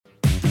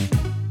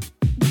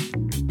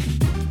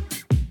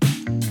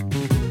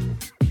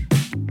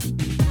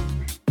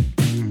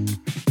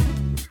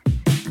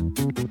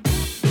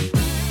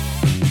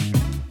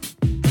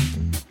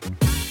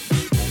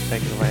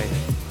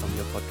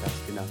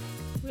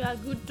We are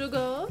good to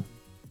go.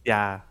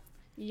 Yeah.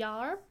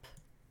 Yarp.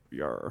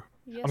 Yar.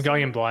 Yes, I'm going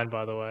we in are. blind,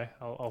 by the way.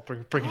 I'll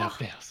bring it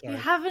up now. You Sorry.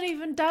 haven't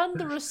even done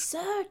the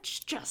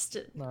research,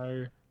 Justin.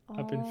 No,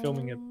 I've been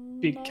filming a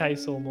big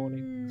case all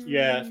morning.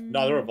 Yeah,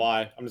 neither have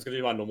I. I'm just going to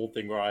do my normal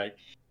thing where I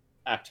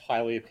act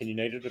highly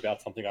opinionated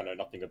about something I know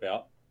nothing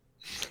about.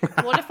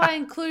 What if I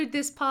include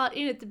this part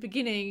in at the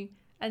beginning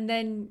and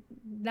then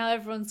now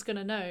everyone's going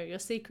to know your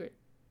secret?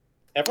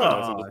 Everyone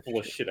knows I'm Oh, just full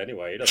of shit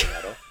anyway. It doesn't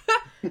matter.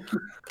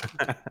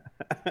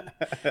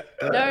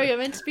 No, you're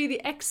meant to be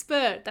the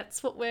expert.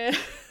 That's what we're...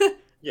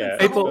 Yeah, the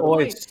People whole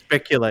always point.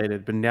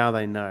 speculated, but now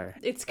they know.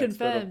 It's Expert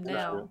confirmed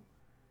of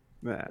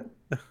now.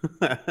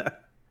 Yeah.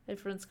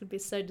 Everyone's going to be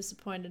so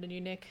disappointed in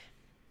you, Nick.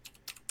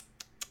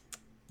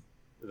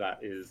 that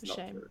is not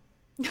Shame.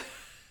 true.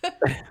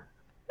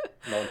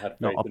 No one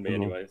had Not faith in me optimal.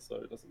 anyway, so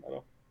it doesn't matter.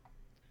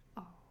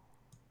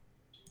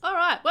 All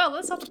right, well,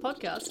 let's start the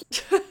podcast.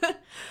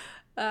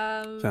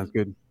 Sounds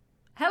good.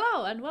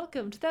 Hello and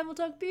welcome to Thermal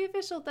Talk, the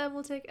official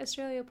Thermaltake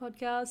Australia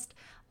podcast.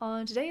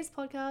 On today's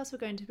podcast, we're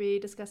going to be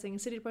discussing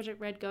CD Projekt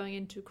Red going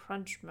into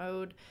crunch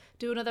mode,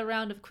 do another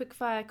round of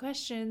quickfire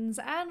questions,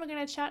 and we're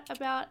going to chat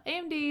about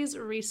AMD's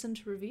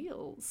recent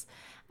reveals.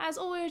 As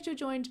always, you're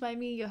joined by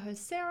me, your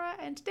host Sarah,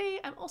 and today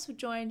I'm also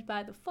joined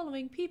by the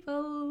following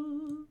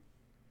people.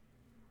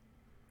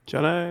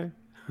 Jono.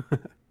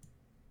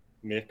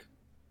 Mick.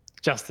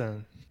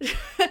 Justin.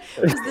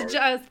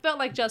 I felt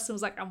like Justin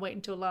was like, I'm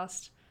waiting till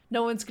last.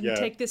 No one's going to Yeah.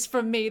 take this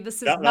from me. This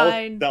is That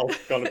mine. was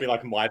going to be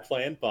like my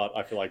plan, but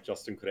I feel like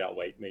Justin could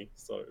outweight me,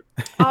 so...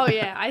 Oh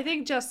yeah, I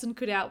think Justin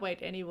could outweight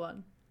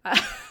anyone.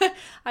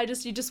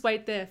 You just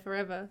wait there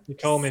forever. You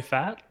call me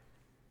fat?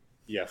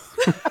 Yes.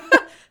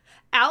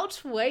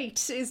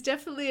 Outweight is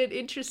definitely an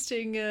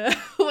interesting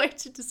way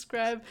to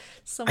describe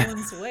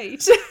someone's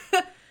weight.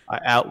 I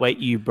outweight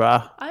you,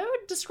 bruh. I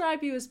would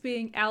describe you as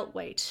being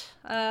outweight,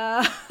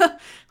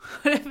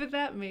 whatever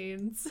that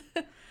means.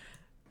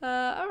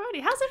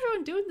 Alrighty, how's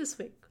everyone doing this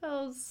week?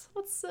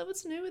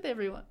 What's new with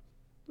everyone?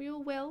 We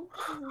all well?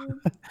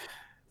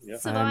 Yeah.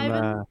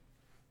 Surviving?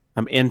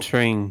 I'm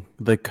entering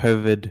the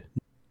COVID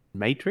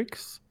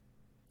matrix.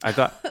 I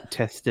got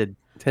tested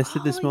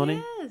this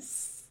morning.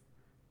 Yes,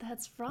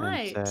 that's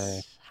right. so-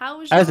 How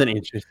was That was an your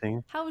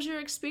interesting. How was your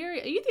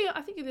experience? Are you the?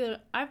 I think you're the.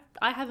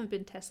 I haven't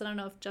been tested. I don't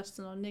know if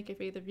Justin or Nick, if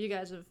either of you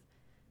guys have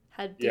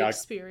had the Yeah,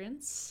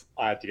 experience.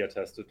 I had to get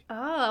tested.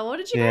 Ah, what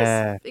did you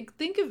Yeah. guys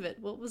think of it?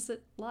 What was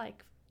it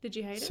like? Did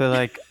you hate it? So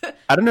like,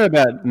 I don't know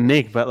about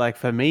Nick, but like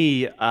for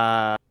me,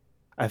 I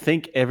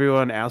think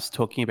everyone else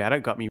talking about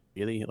it got me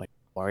really like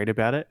worried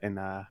about it, and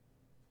I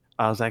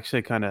was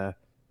actually I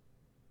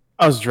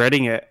was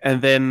dreading it, and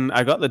then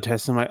I got the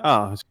test. And I'm like,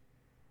 oh, it's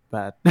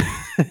bad.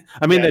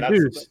 I mean, Yeah, they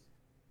do. that's-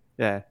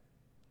 Yeah.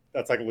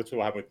 That's like literally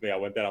what happened with me. I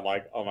went there, I'm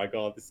like, oh my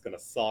god, this is gonna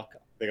suck.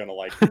 They're gonna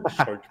like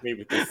choke me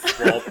with this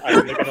swab,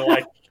 and they're gonna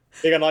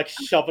like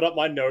shove it up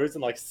my nose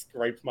and like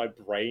scrape my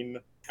brain,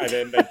 and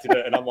then they did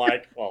it, and I'm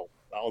like, well,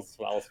 that was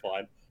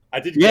fine. I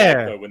did Yeah.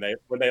 gag though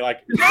when they like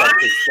shoved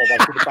this swab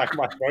like to the back of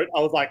my throat. I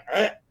was like,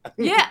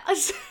 Yeah,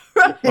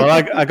 right. Well,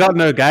 I got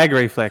no gag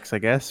reflex, I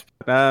guess.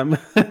 But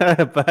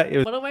it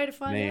was What a way to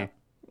find me. out.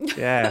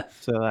 yeah.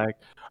 So like,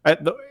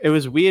 it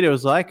was weird. It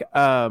was like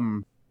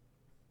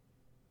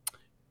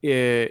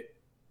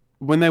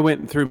when they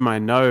went through my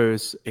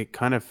nose, it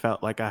kind of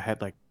felt like I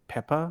had like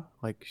pepper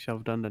like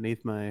shoved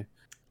underneath my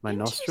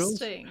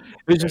nostrils. It Interesting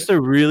was just a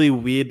really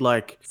weird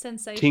like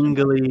sensation.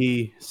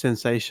 tingly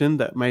sensation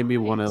that made me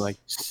want to Right. like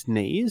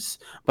sneeze,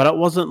 but it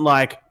wasn't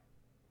like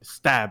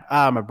stab,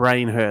 my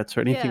brain hurts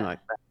or anything Yeah. like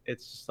that.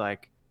 It's just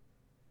like,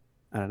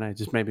 I don't know, it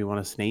just made me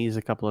want to sneeze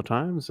a couple of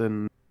times,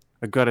 and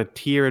I got a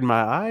tear in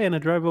my eye and I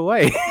drove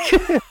away.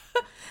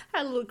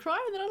 Had a little cry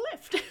and then I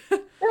left.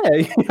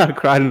 Yeah, I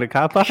cried in the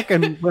car park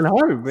and went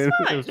home. And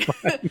it was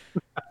fine.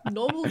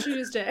 Normal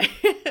Tuesday.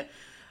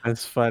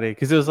 It's funny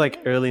because it was like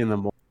early in the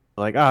morning.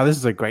 Like, oh, this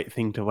is a great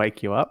thing to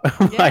wake you up.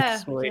 I'm like, Yeah,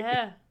 sweet.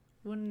 yeah.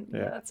 Yeah.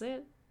 That's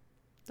it.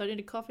 Don't need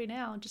a coffee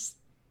now. Just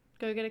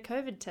go get a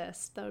COVID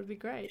test. That would be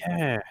great.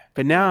 Yeah,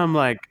 but now I'm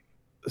like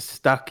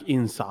stuck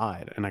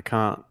inside and I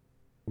can't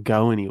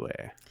go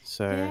anywhere.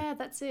 So Yeah,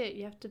 that's it.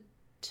 You have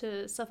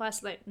to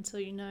self-isolate until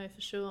you know for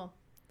sure.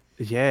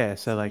 yeah,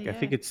 so like I Yeah.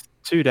 think it's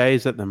 2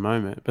 days at the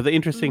moment. But the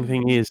interesting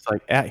thing Mm. is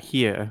like out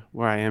here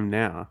where I am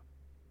now,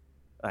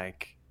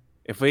 like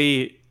if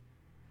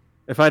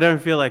I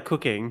don't feel like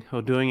cooking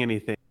or doing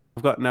anything,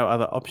 I've got no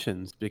other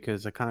options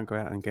because I can't go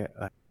out and get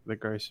like the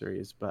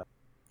groceries, but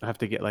I have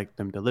to get like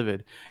them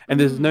delivered. And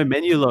there's no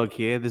menu log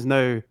here. There's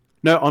no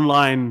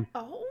online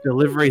Oh.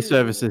 delivery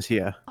services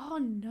here. Oh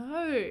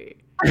no.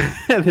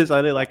 There's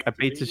only like a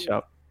pizza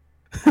shop.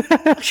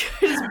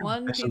 Just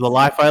one This is pizza. the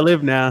life I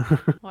live now.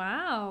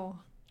 Wow.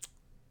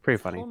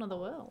 Pretty Whole funny. nother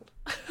world.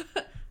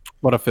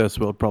 What a first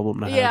world problem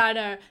to have. Yeah, I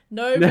know.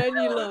 No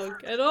menu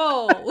log at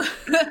all.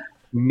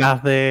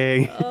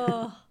 Nothing.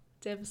 Oh,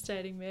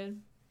 devastating,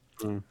 man.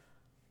 Mm.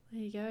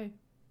 There you go.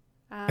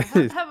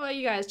 How about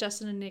you guys,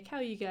 Justin and Nick? How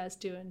are you guys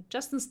doing?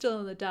 Justin's still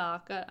in the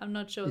dark. I'm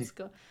not sure what's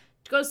going.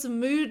 got some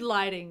mood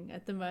lighting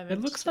at the moment.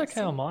 It looks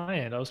okay on my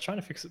end. I was trying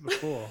to fix it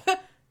before.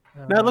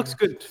 No, it looks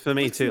good for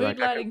me Looks too. mood Like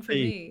I lighting can for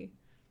see, me.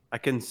 I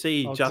can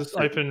see I'll just just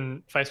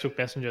open Facebook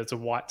Messenger. It's a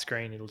white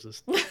screen. It'll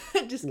just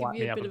Just give light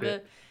you me a up bit a of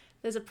bit.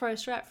 there's a pro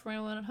strap for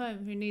anyone at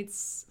home who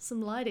needs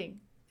some lighting.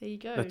 There you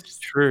go. That's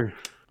Just, true.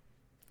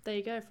 there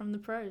you go from the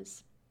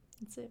pros.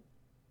 That's it.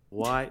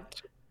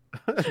 White,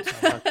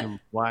 fucking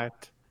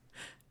white.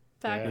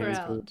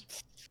 Background.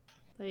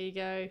 There you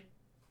go.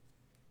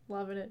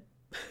 Loving it.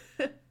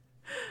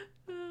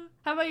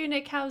 How about you,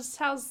 Nick? How's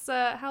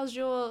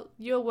your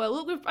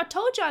world? Look, I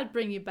told you I'd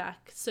bring you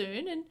back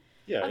soon, and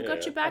I've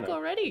got you back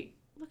already.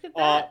 Look at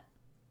that.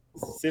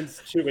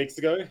 Since 2 weeks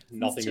ago,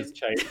 nothing has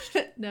changed.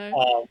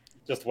 No.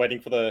 Just waiting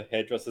for the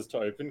hairdressers to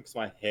open because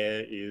my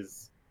hair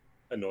is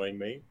annoying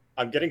me.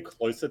 I'm getting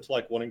closer to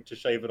like wanting to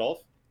shave it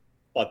off,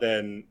 but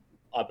then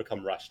I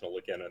become rational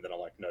again, and then I'm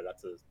like, no,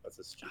 that's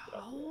a stupid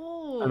idea.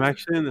 Oh. I'm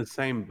actually in the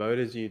same boat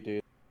as you,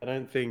 dude. I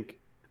don't think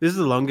this is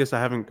the longest I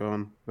haven't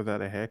gone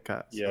without a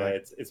haircut. So Yeah,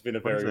 like, it's been a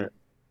what is very. it?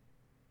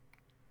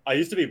 I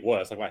used to be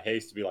worse. Like my hair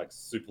used to be like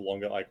super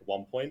long at like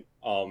one point.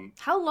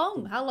 How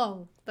long? How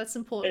long? That's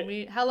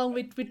important. How long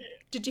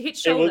did you hit It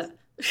shoulder?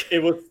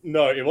 it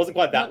wasn't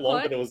quite that Not long,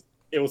 quite? but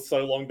it was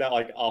so long that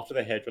like after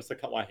the hairdresser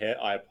cut my hair,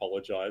 I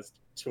apologized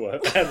to her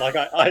and like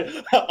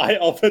I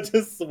offered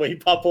to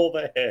sweep up all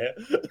the hair.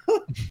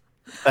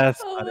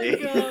 That's Oh funny.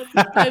 my god.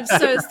 I'm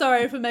so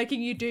sorry for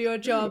making you do your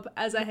job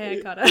as a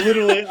hair cutter.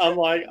 Literally, I'm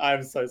like,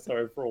 I'm so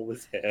sorry for all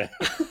this hair.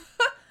 Oh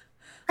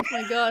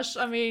my gosh.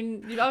 I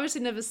mean, you've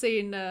obviously never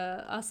seen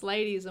us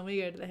ladies when we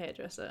go to the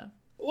hairdresser.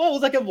 Well, it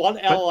was like a 1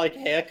 hour like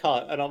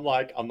haircut, and I'm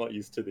like, I'm not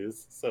used to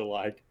this, so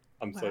like,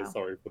 I'm so Wow.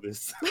 sorry for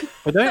this.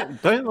 But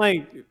don't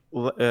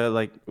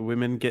like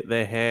women get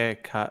their hair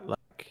cut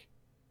like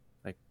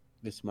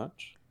this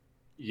much?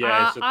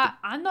 Yeah, it's just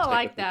I'm not take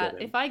like it to that.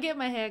 get in. If I get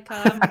my hair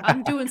cut,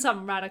 I'm doing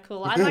something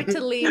radical. I like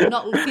to leave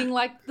not looking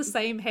like the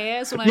same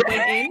hair as when I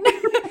went in.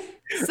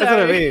 So, That's what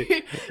I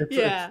mean.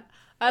 yeah.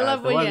 I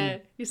love the when one-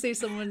 you see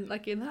someone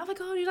like in, oh my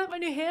god, you like my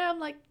new hair? I'm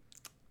like,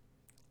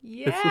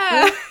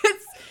 yeah.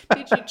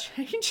 Did you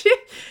change it?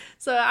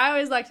 So I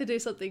always like to do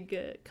something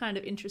kind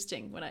of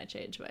interesting when I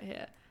change my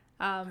hair.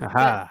 But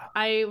Aha.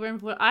 I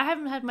remember I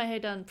haven't had my hair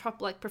done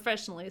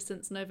professionally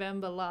since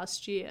November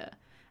last year,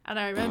 and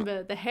I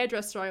remember the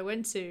hairdresser I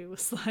went to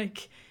was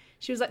like,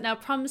 she was like, now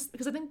promise,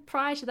 because I think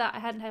prior to that I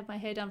hadn't had my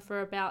hair done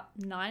for about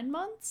 9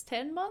 months,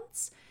 10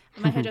 months,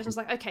 and my hairdresser was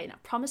like, okay, now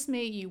promise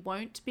me you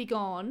won't be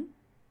gone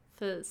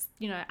for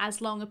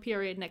as long a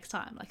period next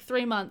time, like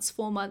 3 months,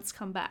 4 months,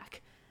 come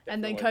back.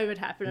 And then COVID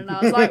happened, and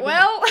I was like,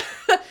 well,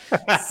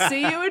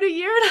 see you in a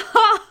year and a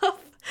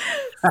half.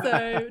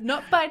 So,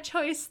 not by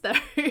choice, though.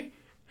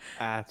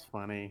 That's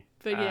funny.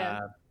 But yeah.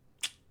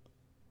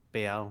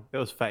 BL. It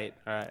was fate.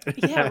 All right.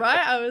 Yeah, right?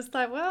 I was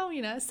like, well,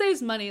 it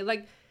saves money.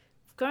 Like,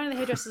 going to the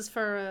hairdressers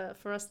for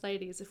us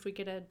ladies, if we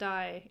get a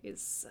dye,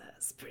 is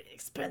it's pretty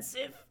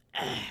expensive.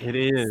 It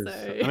is.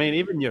 So- I mean,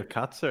 even your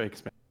cuts are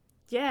expensive.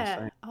 Yeah.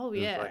 saying. Oh,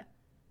 It's yeah. like,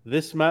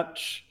 this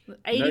much.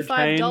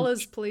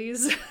 $85,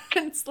 please.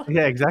 And it's like,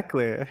 Yeah,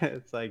 exactly.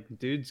 It's like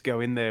dudes go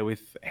in there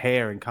with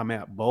hair and come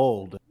out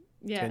bald.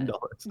 yeah. $10.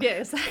 Yeah,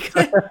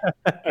 exactly.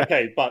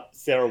 okay. But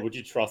Sarah, would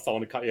you trust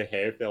someone to cut your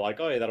hair if they're like,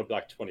 oh yeah, that'll be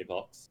like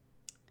 $20?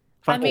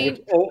 I mean,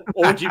 or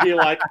would you be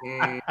like,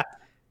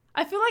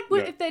 I feel like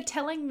Yeah. if they're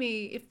telling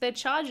me, if they're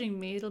charging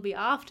me, it'll be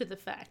after the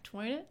fact,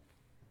 won't it?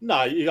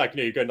 no, you like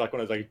you go to like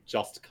one of those like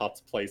just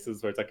cuts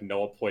places where it's like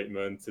no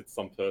appointments. It's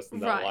some person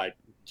that Right. like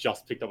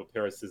just picked up a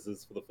pair of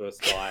scissors for the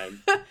first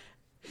time.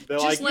 They're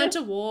Just like, learn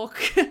to walk.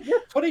 yeah,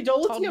 $20.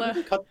 Yeah,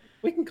 Toddler.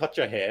 we can cut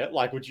your hair.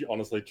 Like, would you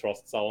honestly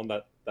trust someone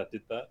that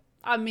did that?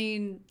 I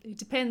mean, it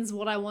depends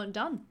what I want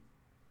done.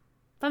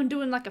 If I'm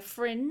doing like a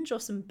fringe or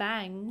some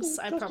bangs,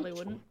 I Just a probably tr-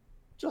 wouldn't.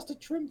 Just a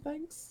trim,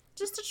 thanks.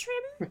 Just a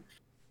trim.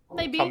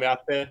 Maybe. Come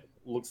out there,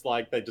 looks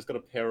like they just got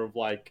a pair of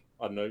like,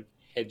 I don't know,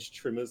 hedge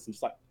trimmers and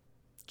just like,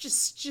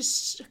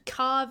 Just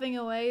carving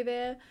away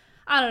there.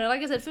 I don't know.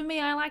 Like I said, for me,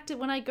 I like to,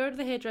 when I go to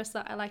the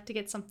hairdresser, I like to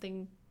get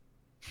something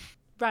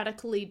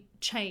radically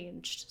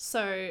changed.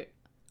 So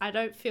I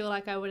don't feel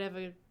like I would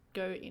ever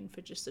go in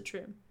for just a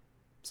trim.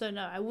 So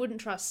no, I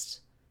wouldn't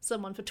trust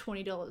someone for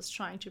 $20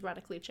 trying to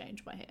radically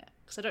change my hair,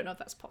 because I don't know if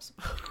that's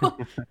possible.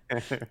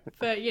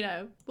 But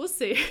we'll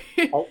see.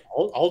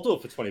 I'll do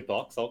it for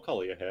 $20. I'll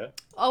color your hair.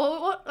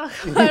 Oh, what?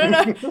 I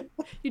don't know.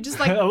 You just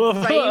like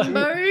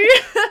rainbow.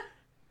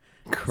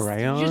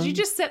 Crayon. You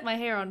just set my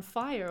hair on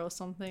fire or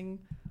something.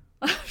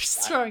 I'm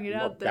just throwing it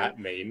Not out there. that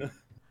mean.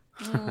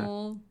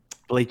 Oh,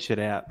 Bleach it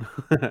out.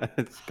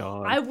 It's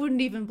gone. I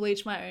wouldn't even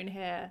bleach my own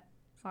hair.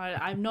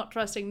 I'm not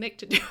trusting Nick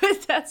to do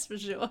it, that's for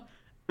sure.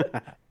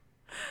 Got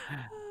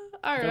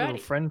a little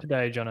Alright. friend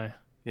today, Jono.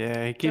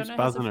 Yeah, he keeps Jono has a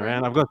buzzing friend.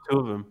 around. I've got 2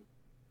 of them.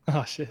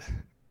 Oh shit.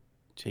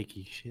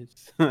 Cheeky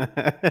shits.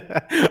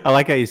 I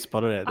like how you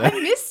spotted it. I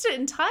missed it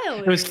entirely.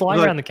 It was flying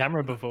Look. around the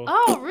camera before.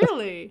 Oh,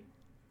 really?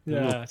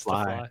 yeah, little it's the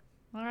fly.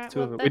 fly. Alright,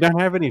 2 of well, them. We don't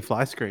have any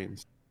fly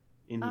screens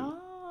in here.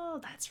 Oh,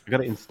 that's I got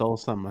to rough. install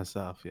some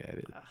myself. Yeah, it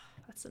is. Ugh,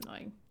 that's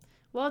annoying.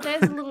 Well,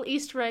 there's a little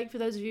Easter egg for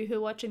those of you who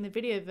are watching the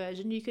video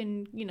version. You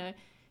can,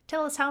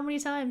 tell us how many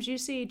times you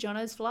see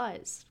Jono's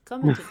flies.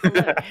 Comment it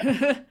below.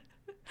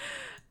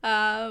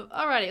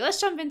 Alrighty,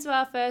 let's jump into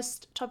our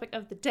first topic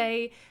of the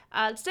day.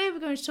 Today we're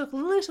going to talk a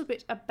little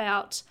bit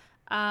about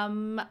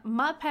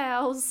my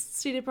pals,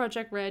 CD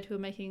Projekt Red, who are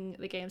making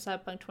the game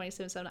Cyberpunk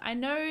 2077. I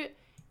know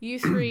you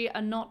three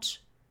are not...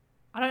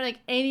 I don't think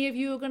any of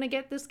you are going to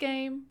get this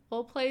game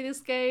or play this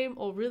game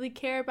or really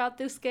care about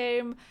this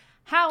game.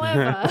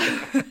 However,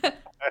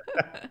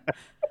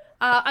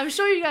 I'm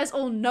sure you guys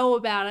all know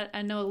about it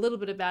and know a little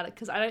bit about it,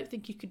 because I don't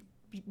think you could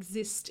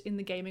exist in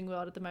the gaming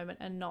world at the moment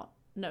and not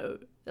know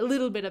a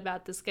little bit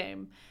about this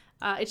game.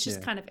 It's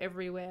just kind of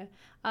everywhere.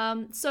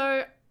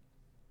 So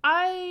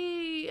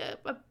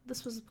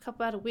this was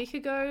about a week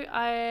ago.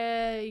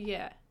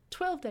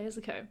 12 days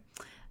ago.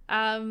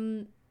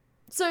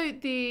 So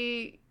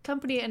the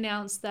company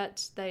announced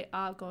that they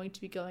are going to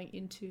be going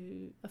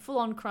into a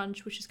full-on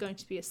crunch, which is going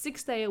to be a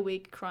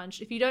 6-day-a-week crunch.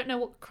 If you don't know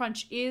what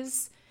crunch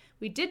is,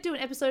 we did do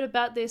an episode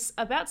about this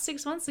about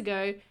 6 months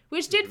ago,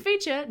 which did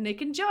feature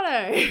Nick and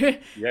Jono.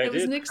 Yeah, it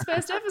was Nick's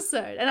first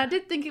episode. And I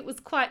did think it was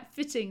quite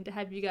fitting to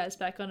have you guys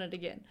back on it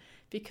again,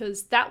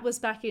 because that was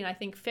back in, I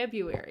think,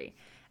 February.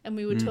 And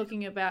we were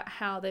talking about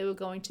how they were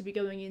going to be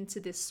going into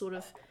this sort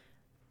of...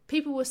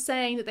 People were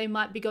saying that they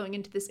might be going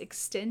into this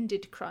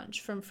extended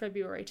crunch from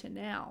February to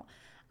now.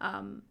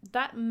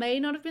 That may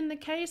not have been the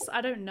case.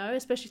 I don't know,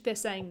 especially if they're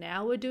saying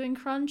now we're doing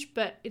crunch.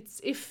 But it's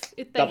if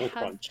they Double have...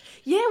 crunch.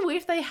 Yeah, well,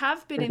 if they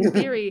have been, in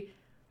theory,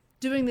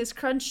 doing this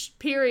crunch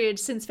period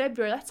since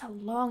February, that's a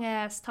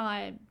long-ass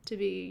time to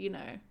be,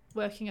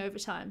 working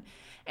overtime.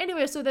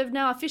 Anyway, so they've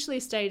now officially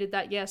stated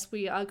that, yes,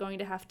 we are going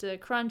to have to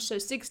crunch. So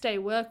 6-day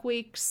work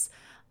weeks...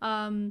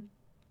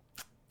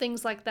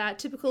 things like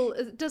that.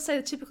 It does say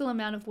the typical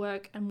amount of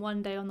work and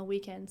 1 day on the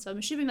weekend. So I'm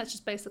assuming that's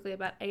just basically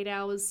about 8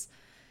 hours,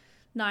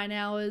 9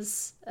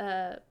 hours,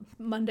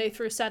 Monday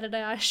through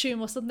Saturday, I assume,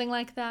 or something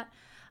like that.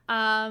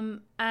 And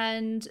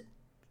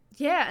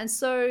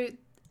so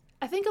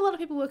I think a lot of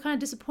people were kind of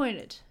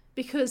disappointed,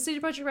 because CD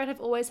Projekt Red have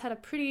always had a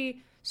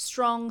pretty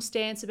strong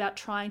stance about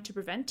trying to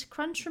prevent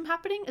crunch from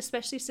happening,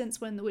 especially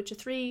since when The Witcher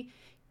 3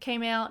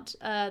 came out,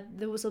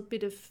 there was a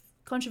bit of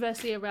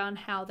controversy around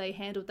how they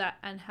handled that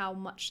and how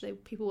much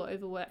people were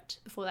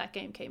overworked before that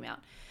game came out.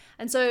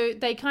 And so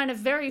they kind of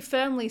very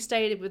firmly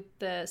stated with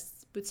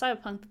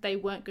Cyberpunk that they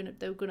were going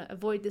to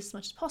avoid this as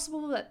much as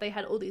possible, that they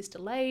had all these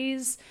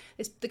delays.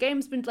 The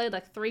game's been delayed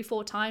like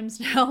 3-4 times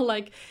now,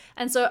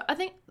 and so I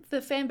think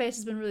the fan base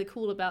has been really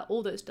cool about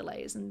all those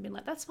delays and been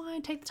like, that's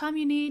fine, take the time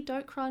you need,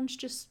 don't crunch,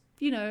 just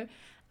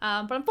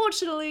but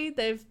unfortunately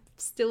they've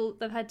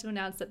had to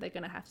announce that they're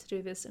going to have to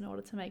do this in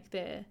order to make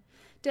their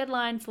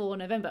deadline for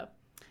November.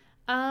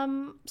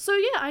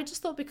 I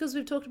just thought, because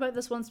we've talked about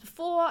this once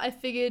before, I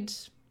figured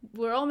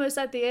we're almost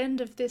at the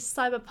end of this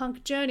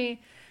Cyberpunk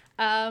journey.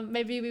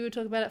 Maybe we would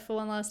talk about it for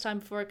one last time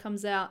before it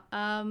comes out.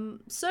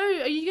 So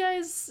are you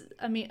guys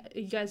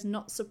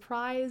not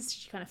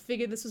surprised? You kind of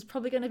figured this was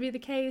probably going to be the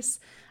case?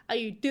 Are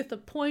you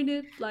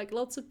disappointed like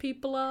lots of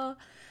people are?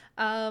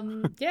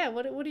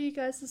 What are you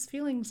guys'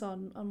 feelings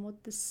on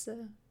what this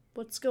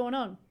what's going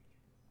on?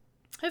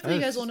 Hopefully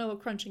you guys all know what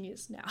crunching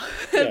is now.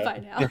 By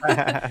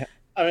now.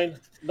 I mean,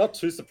 not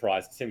too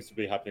surprised. It seems to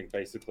be happening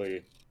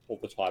basically all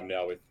the time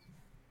now with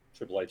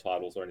AAA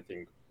titles or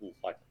anything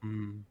like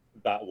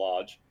that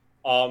large.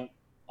 I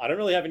don't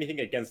really have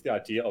anything against the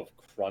idea of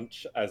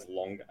crunch, as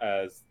long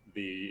as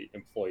the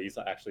employees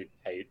are actually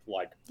paid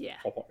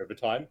proper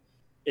overtime.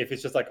 If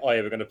it's just like, oh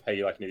yeah, we're going to pay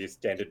you your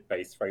standard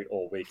base rate,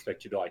 or we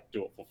expect you to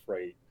do it for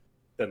free,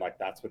 then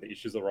that's where the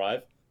issues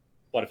arrive.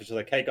 But if it's just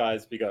like, hey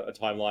guys, we got a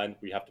timeline,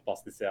 we have to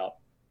bust this out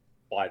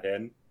by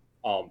then,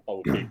 but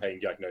we'll be paying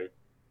you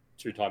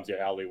 2 times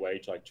your hourly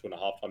wage,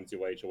 2.5 times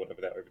your wage, or whatever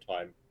their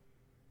overtime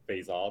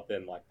fees are,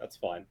 then that's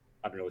fine.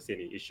 I don't really see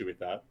any issue with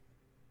that.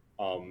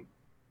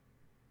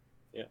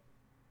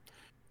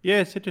 Yeah,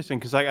 it's interesting,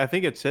 because I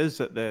think it says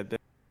that they're...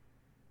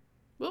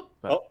 Whoop.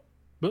 Oh.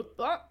 Whoop.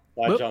 Bye,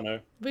 Whoop.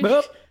 Jono.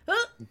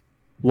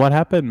 What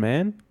happened,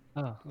 man?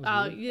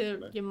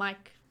 Your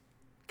mic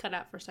cut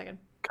out for a second.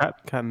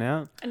 Cutting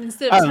out? And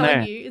instead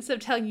of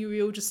telling you,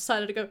 we all just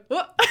decided to go,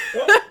 what?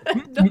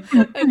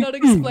 and not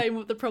explain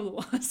what the problem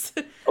was.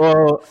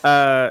 Well,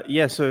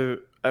 so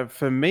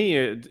for me,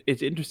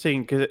 it's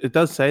interesting, because it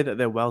does say that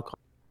they're welcome.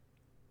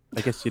 I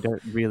guess you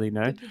don't really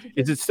know.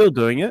 Is it still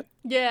doing it?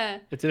 Yeah.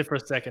 It did it for a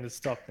second. It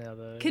stopped now,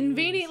 though.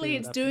 Conveniently,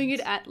 it's doing it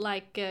at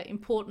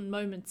important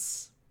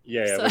moments.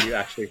 Yeah, So... when you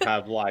actually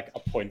have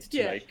a point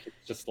to make,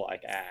 it's just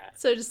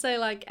So just say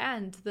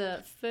and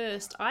the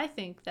first, I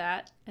think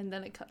that, and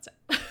then it cuts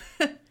out.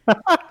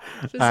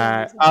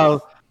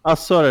 I'll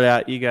sort it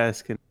out. You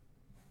guys can.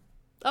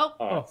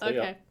 Oh,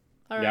 okay.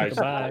 All right.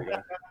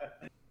 Bye.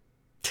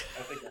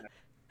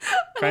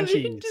 I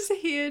can just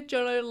hear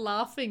Jono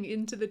laughing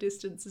into the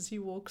distance as he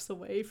walks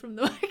away from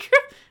the microphone.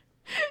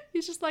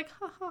 He's just like,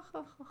 ha ha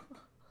ha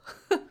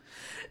ha.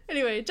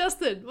 Anyway,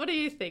 Justin, what do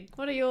you think?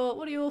 What are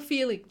your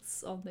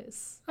feelings on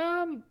this?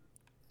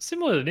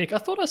 Similar to Nick, I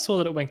thought I saw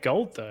that it went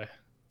gold though.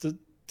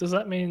 does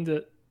that mean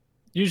that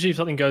usually if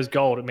something goes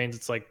gold, it means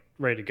it's like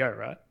ready to go,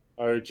 right?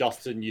 Oh,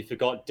 Justin, you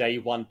forgot day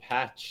 1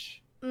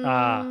 patch.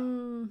 Yeah,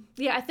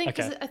 I think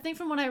Okay. I think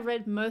from what I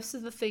read, most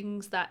of the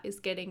things that is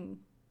getting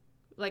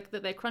like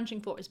that they're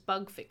crunching for is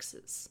bug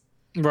fixes.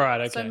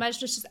 Right. Okay. So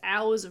imagine it's just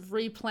hours of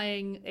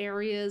replaying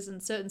areas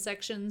and certain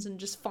sections and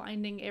just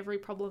finding every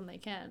problem they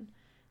can.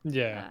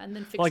 Yeah. And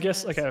then fixing Well, I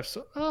guess those. okay.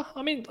 So,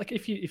 I mean, like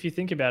if you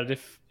think about it,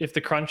 if the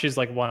crunch is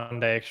like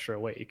 1 day extra a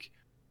week,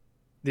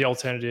 the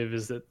alternative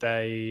is that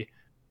they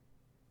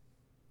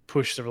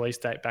push the release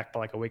date back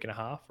by like a week and a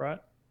half, right?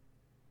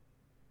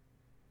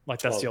 Like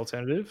that's the Well-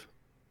 alternative,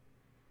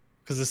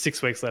 because there's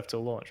 6 weeks left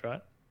till launch,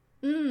 right?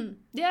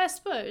 Yeah, I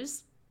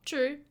suppose.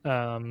 True.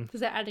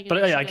 Because they're adding. But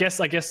an yeah,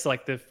 extra I guess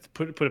like they've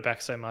put it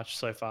back so much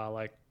so far,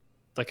 like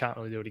they can't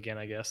really do it again,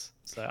 I guess.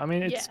 So I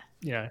mean, it's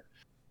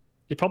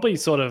you probably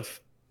sort of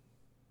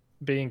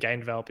being game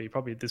developer.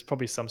 There's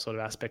probably some sort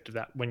of aspect of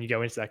that when you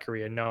go into that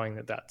career, knowing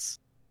that that's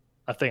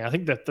a thing. I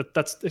think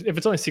that's if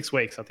it's only 6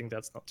 weeks, I think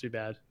that's not too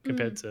bad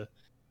compared to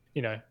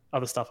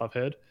other stuff I've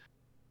heard.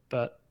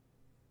 But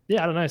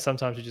yeah, I don't know.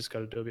 Sometimes you just got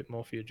to do a bit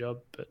more for your job.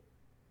 But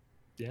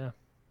yeah.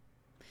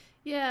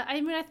 Yeah, I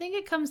mean, I think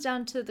it comes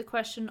down to the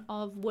question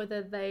of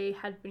whether they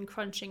had been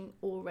crunching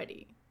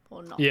already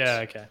or not. Yeah.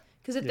 Okay.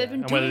 Because if Yeah. they've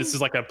been And doing... whether this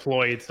is like a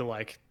ploy to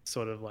like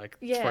sort of like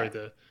throw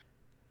the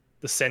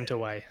scent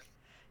away.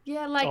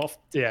 Yeah, like... Off.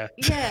 Yeah.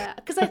 Yeah,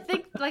 because I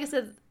think, like I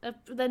said,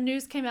 the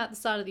news came out at the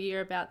start of the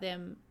year about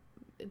them,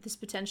 this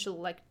potential,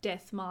 like,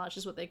 death march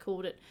is what they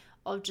called it,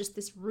 of just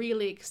this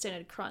really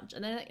extended crunch.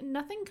 And then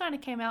nothing kind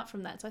of came out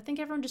from that. So I think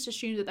everyone just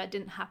assumed that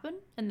didn't happen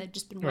and they've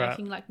just been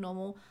working like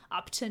normal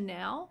up to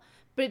now.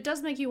 But it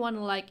does make you wonder,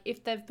 like,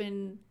 if they've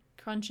been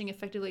crunching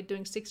effectively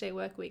doing 6-day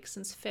work weeks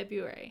since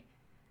February,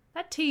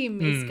 that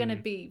team is going to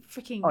be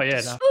freaking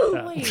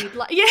destroyed.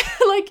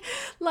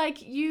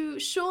 Like you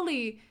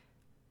surely...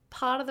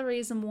 Part of the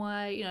reason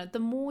why, the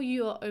more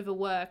you are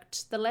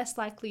overworked, the less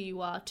likely you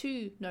are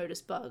to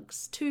notice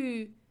bugs,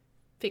 to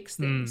fix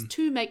things,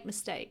 to make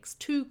mistakes,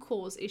 to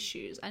cause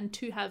issues, and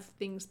to have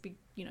things be,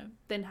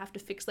 then have to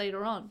fix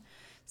later on.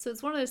 So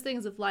it's one of those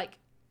things of like,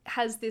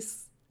 has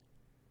this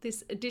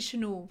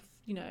additional,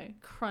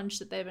 crunch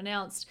that they've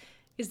announced,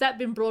 is that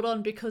been brought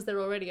on because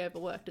they're already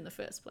overworked in the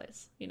first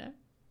place? I mean,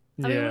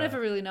 we'll never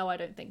really know, I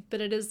don't think,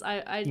 but it is.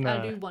 I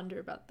do wonder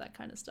about that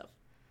kind of stuff.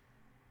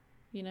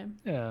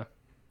 Yeah.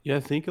 Yeah, I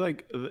think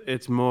like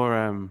it's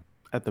more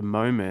at the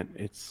moment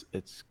it's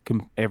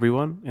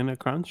everyone in a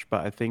crunch,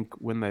 but I think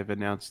when they've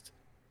announced,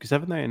 because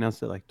haven't they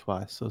announced it like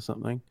twice or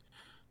something?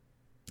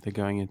 They're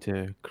going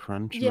into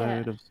crunch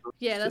mode of sorts.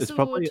 Yeah, that's It's what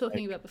we were probably,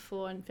 talking about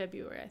before in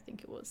February, I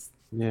think it was.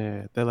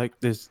 Yeah, they're like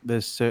there's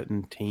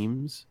certain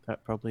teams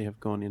that probably have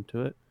gone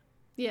into it.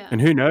 Yeah.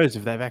 And who knows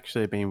if they've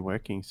actually been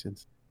working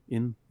since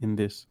in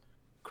this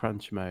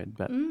crunch mode.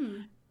 But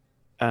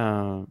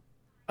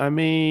I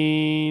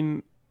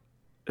mean,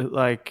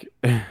 like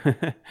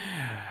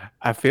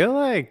I feel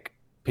like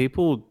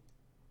people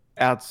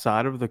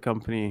outside of the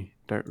company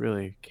don't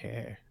really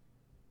care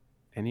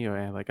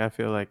anyway. Like I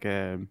feel like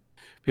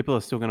people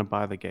are still going to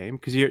buy the game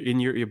because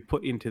you're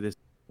put into this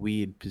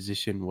weird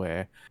position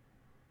where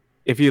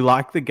if you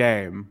like the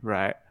game,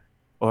 right,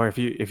 or if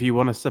you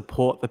want to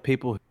support the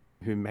people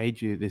who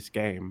made you this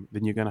game,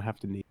 then you're going to have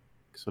to need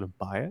sort of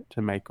buy it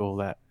to make all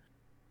that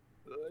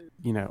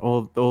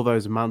all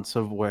those months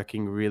of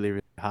working really,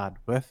 really hard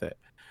worth it.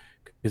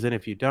 Because then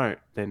if you don't,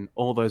 then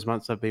all those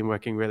months I've been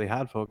working really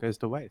hard for goes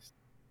to waste.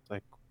 It's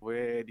like,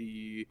 what do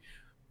you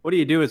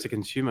do as a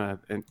consumer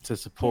and to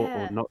support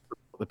or not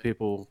support the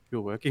people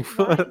you're working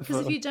for? Right,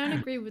 because if you don't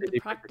agree with the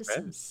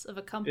practices of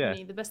a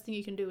company, the best thing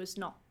you can do is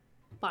not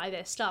buy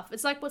their stuff.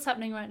 It's like what's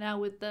happening right now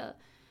with the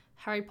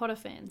Harry Potter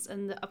fans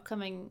and the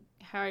upcoming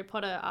Harry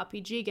Potter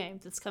RPG game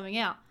that's coming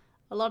out.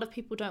 A lot of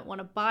people don't want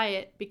to buy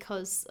it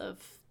because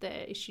of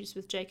their issues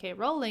with J.K.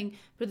 Rowling,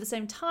 but at the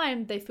same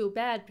time, they feel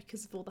bad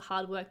because of all the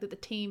hard work that the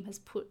team has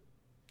put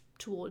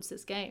towards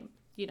this game,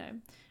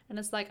 And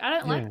it's like, I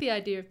don't like the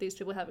idea of these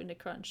people having to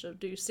crunch or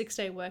do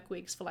 6-day work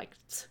weeks for like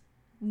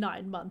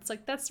 9 months.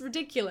 Like, that's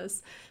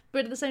ridiculous.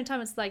 But at the same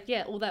time, it's like,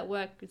 all that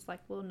work, it's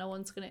like, well, no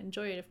one's going to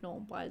enjoy it if no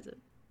one buys it.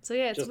 So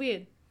yeah, it's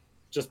weird.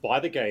 Just buy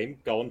the game,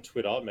 go on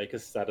Twitter, make a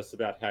status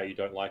about how you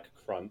don't like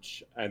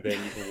crunch, and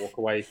then you can walk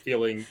away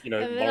feeling,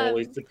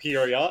 morally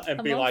superior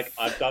and be like,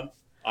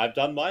 I've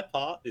done my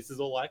part. This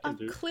is all I can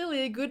do. I'm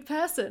clearly a good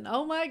person.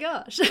 Oh my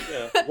gosh.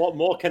 Yeah. What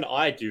more can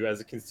I do as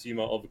a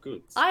consumer of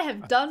goods? I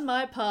have done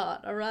my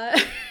part, all right?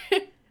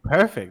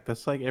 Perfect.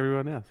 That's like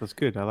everyone else. That's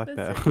good. I like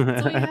that.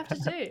 That's all you have to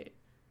do.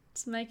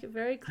 Just make it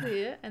very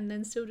clear and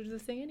then still do the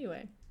thing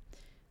anyway.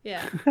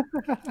 Yeah.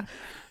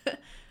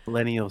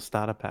 Millennial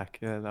starter pack.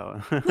 Yeah, that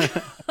one.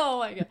 Oh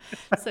my god.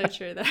 So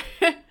true though.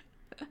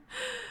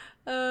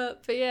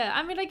 But yeah,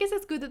 I mean, I guess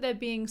it's good that they're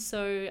being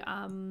so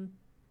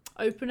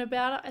open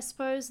about it, I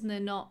suppose, and they're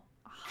not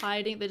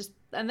hiding. They've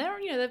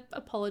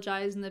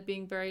apologized and they're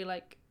being very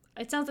like,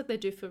 it sounds like they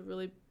do feel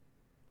really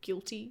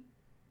guilty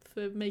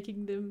for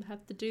making them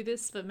have to do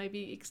this for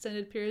maybe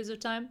extended periods of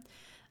time.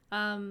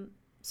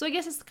 So I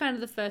guess it's kind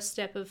of the first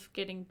step of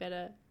getting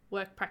better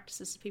work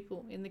practices to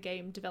people in the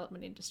game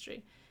development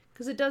industry.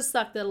 Because it does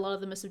suck that a lot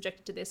of them are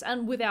subjected to this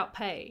and without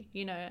pay.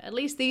 You know, at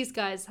least these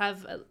guys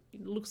have,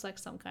 looks like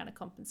some kind of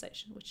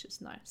compensation, which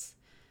is nice.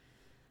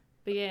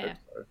 But yeah.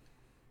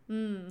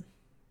 Yes.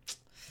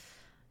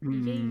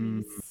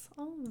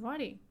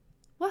 Alrighty.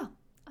 Well,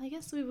 I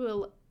guess we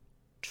will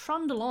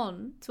trundle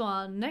on to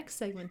our next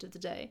segment of the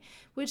day,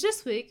 which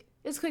this week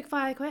is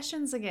quickfire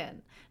questions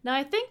again. Now,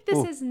 I think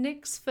this is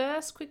Nick's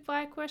first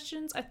quickfire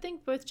questions. I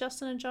think both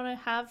Justin and Jono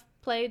have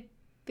played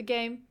the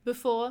game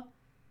before.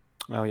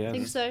 Oh, yeah. I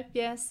think so.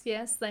 Yes,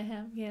 they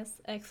have. Yes,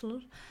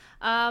 excellent.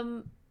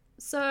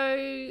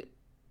 So,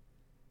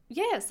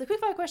 yes, the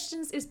quickfire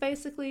questions is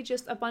basically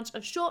just a bunch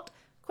of short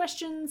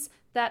questions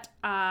that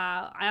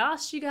I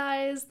asked you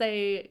guys.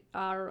 They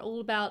are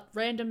all about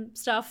random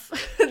stuff.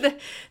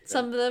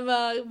 Some of them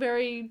are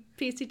very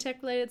PC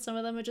tech related. Some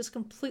of them are just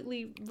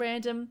completely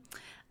random.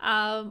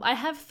 I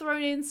have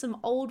thrown in some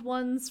old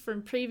ones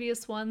from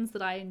previous ones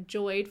that I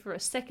enjoyed for a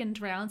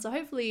second round. So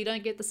hopefully you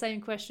don't get the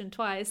same question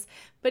twice.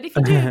 But if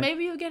you do,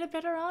 maybe you'll get a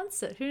better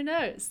answer. Who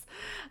knows?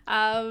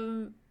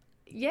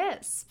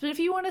 Yes, but if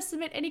you want to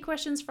submit any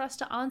questions for us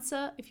to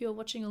answer, if you're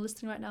watching or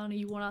listening right now and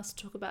you want us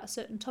to talk about a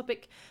certain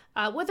topic,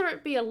 whether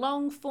it be a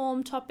long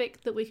form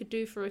topic that we could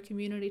do for a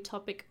community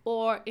topic,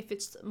 or if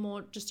it's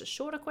more just a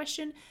shorter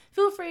question,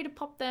 feel free to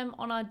pop them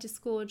on our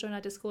Discord, join our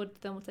Discord,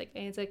 then we'll take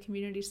ANZ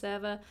community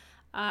server,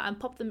 and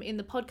pop them in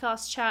the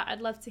podcast chat.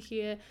 I'd love to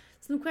hear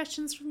some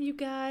questions from you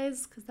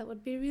guys, because that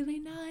would be really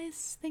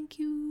nice. Thank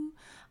you.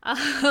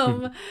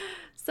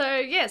 So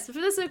yes, for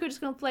this week we're just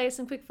going to play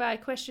some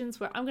quickfire questions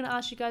where I'm going to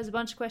ask you guys a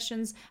bunch of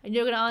questions and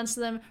you're going to answer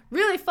them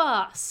really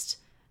fast,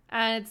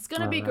 and it's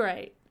going to be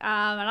great.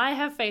 And I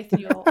have faith in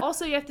you all.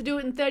 Also, you have to do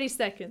it in 30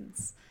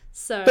 seconds.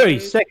 So 30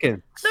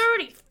 seconds.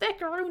 30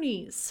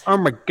 theckaroonies. Oh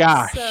my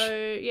gosh.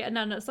 So yeah,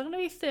 no, it's not going to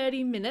be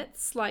 30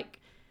 minutes, like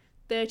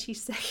 30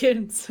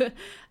 seconds.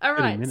 All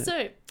right,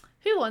 so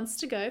who wants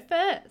to go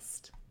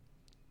first?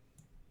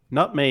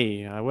 Not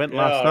me. I went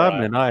last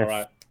time and I... All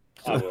right.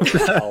 I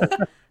will.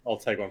 I'll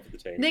take one for the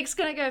team. Nick's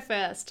going to go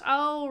first.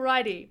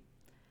 Alrighty.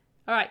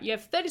 All right, you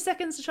have 30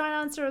 seconds to try and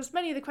answer as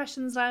many of the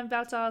questions I'm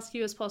about to ask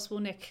you as possible,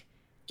 Nick.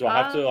 Do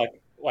I have to,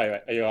 like,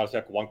 wait, are you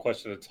asking like one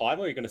question at a time,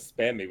 or are you going to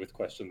spam me with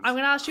questions? I'm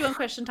going to ask you one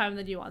question time and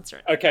then you answer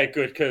it. Okay,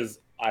 good, because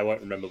I won't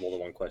remember more than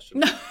one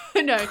question.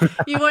 No,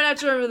 you won't have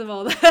to remember them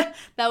all. That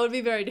would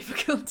be very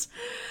difficult.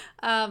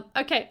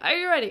 Okay, are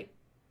you ready?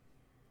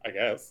 I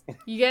guess.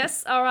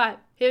 Yes? All right,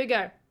 here we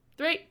go.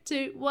 3,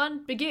 2,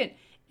 1, begin.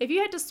 If you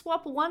had to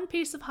swap one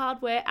piece of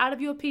hardware out of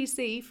your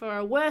PC for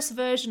a worse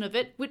version of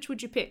it, which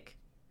would you pick?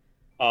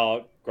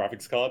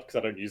 Graphics card, because I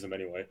don't use them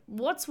anyway.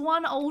 What's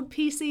one old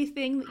PC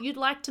thing that you'd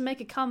like to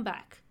make a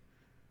comeback?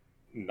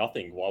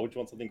 Nothing. Why would you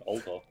want something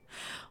older?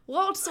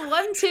 What's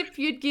one tip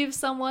you'd give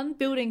someone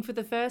building for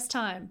the first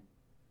time?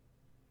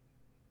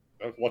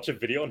 Watch a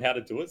video on how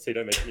to do it so you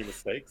don't make any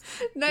mistakes.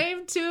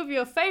 Name 2 of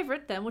your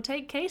favorite, then we'll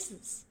take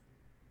cases.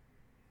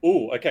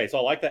 Ooh, okay, so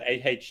I like the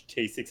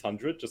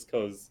AHT600 just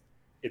because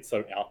it's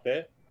so out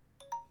there.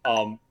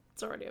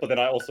 It's already but then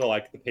I also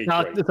like the P3. No,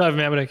 it's over,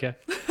 man. I don't care.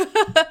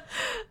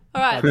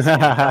 All right.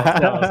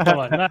 Come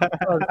on. No,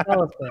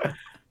 tell us that.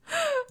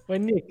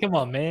 Wait, Nick, come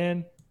on,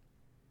 man.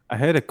 I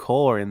heard a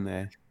core in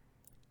there.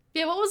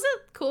 Yeah, what was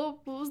it? Core?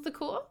 What was the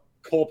core?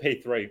 Core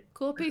P3.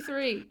 Core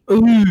P3.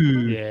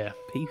 Ooh. Yeah.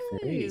 P3.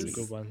 Nice. It's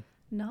a good one.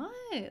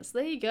 Nice.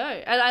 There you go.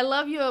 And I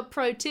love your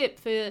pro tip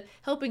for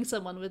helping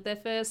someone with their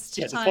first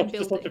time building.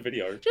 Just watch a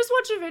video. Just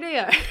watch a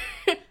video.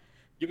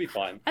 You'll be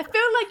fine. I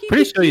feel like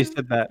Pretty sure you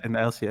said that in the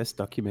LCS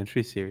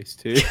documentary series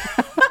too.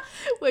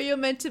 Where you're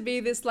meant to be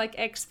this like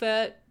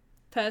expert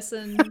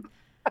person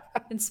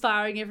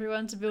inspiring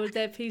everyone to build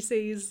their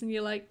PCs, and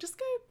you're like, just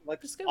go.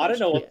 I don't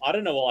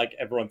know what like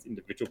everyone's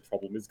individual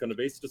problem is going to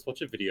be. So just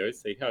watch a video,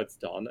 see how it's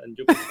done, and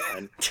you'll be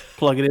fine.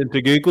 Plug it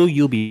into Google,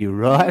 you'll be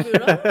right.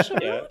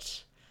 Yeah.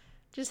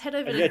 Just head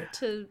over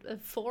to a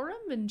forum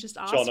and just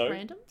ask Jono,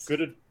 randoms.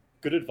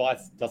 Good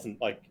advice doesn't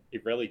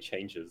it rarely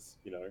changes,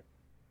 you know.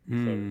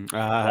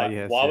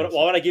 Yes, why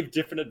would I give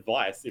different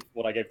advice if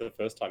what I gave the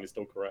first time is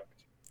still correct?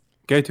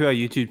 Go to our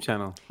YouTube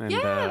channel and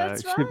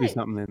that's should be right.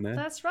 something in there.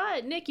 That's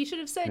right. Nick, you should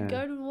have said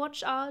go to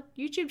watch our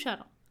YouTube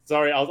channel.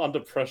 Sorry, I was under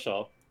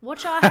pressure.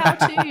 Watch our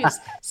how-tos,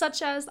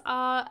 such as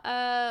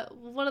our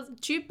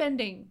tube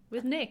bending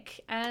with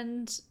Nick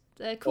and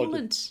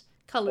coolant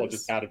colours. Or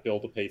just how to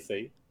build a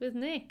PC. With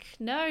Nick.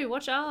 No,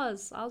 watch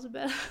ours. Ours are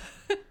better.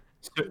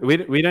 So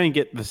we don't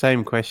get the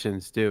same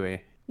questions, do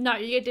we? No,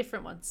 you get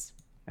different ones.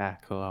 Ah,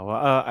 cool. Well,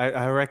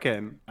 I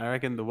reckon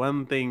the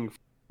one thing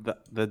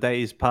the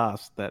days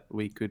past that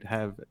we could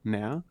have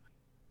now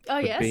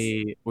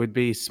would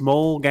be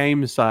small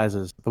game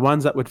sizes, the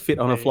ones that would fit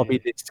on a floppy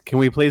disk. Can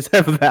we please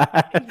have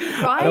that?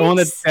 Right? I don't want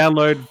to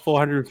download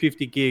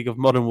 450 gig of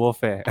Modern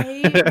Warfare.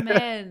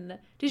 Amen.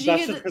 Did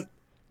you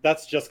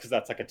That's just because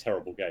that's like a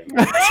terrible game.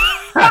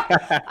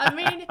 I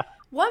mean,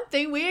 One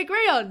thing we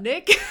agree on,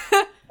 Nick.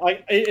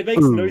 It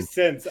makes no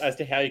sense as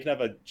to how you can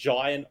have a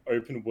giant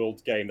open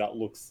world game that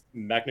looks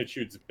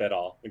magnitudes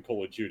better than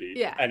Call of Duty,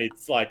 Yeah. and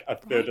it's like a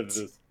third of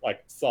the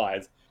like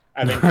size,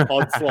 and then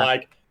COD's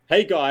like,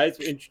 hey guys,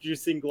 we're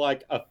introducing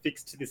like a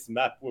fix to this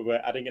map where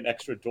we're adding an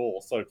extra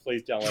door, so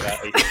please download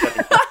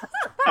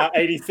our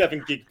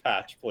 87 gig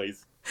patch,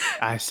 please.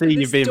 I see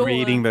you've been door.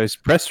 reading those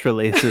press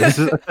releases.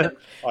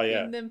 Oh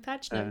yeah. In them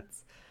patch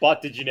notes.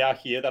 But did you now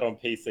hear that on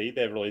PC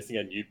they're releasing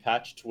a new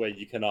patch to where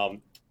you can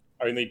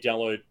only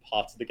download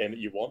parts of the game that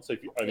you want? So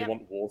if you only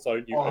want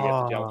Warzone, you only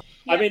have to download.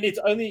 Yeah. I mean, it's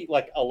only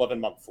like 11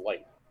 months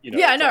late. You know,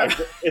 Yeah, I know.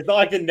 It's not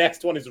like the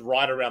next one is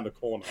right around the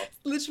corner.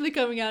 Literally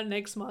coming out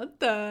next month.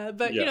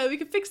 But, you Yeah. know, we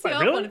can fix the Wait,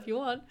 old really? one if you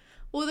want.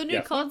 Well, the new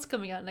Yeah. COD's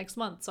coming out next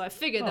month, so I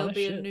figured Oh, there'll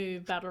be a shit. new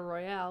Battle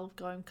Royale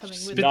coming with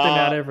Spit it. them Nah.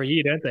 out every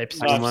year, don't they?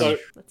 No, so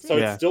That's so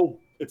it. Yeah.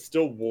 it's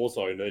still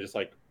Warzone. They're just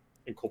like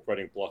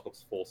incorporating Black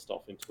Ops 4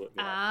 stuff into it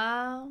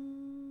now.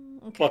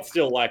 Okay. But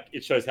still, like,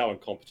 it shows how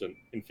incompetent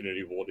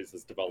Infinity Ward is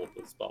as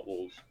developers. But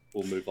we'll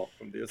move on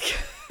from this.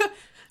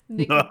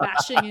 Nick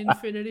bashing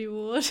Infinity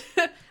Ward.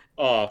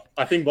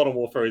 I think Modern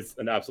Warfare is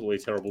an absolutely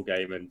terrible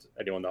game, and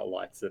anyone that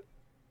likes it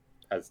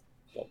has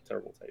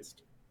terrible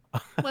taste.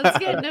 Once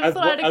again, never As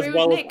thought I'd well- as agree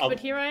well with as Nick, other- but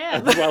here I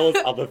am. As well as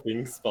other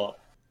things, but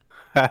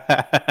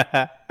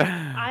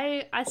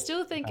I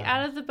still think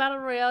out of the Battle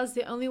Royales,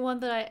 the only one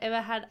that I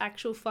ever had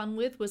actual fun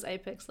with was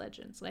Apex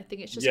Legends. And I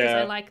think it's just because I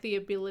Yeah. like the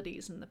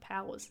abilities and the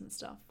powers and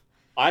stuff.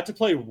 I had to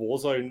play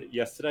Warzone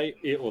yesterday.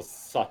 It was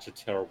such a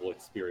terrible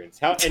experience.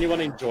 How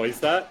anyone enjoys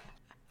that,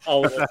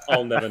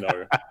 I'll never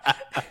know.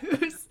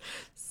 It was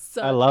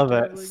such I love a it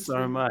terrible so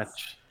experience.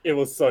 much. It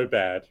was so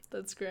bad.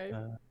 That's great.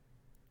 Uh,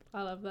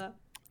 I love that.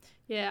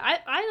 Yeah,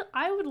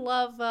 I would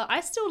love. I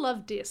still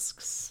love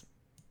discs.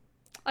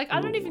 Like,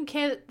 I don't Ooh. even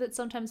care that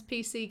sometimes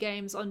PC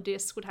games on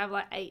disc would have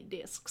like 8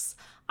 discs.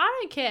 I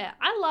don't care.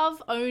 I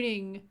love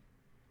owning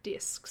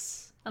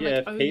discs and like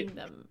Yeah, owning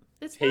them.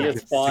 It's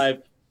nice.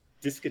 PS5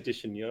 disc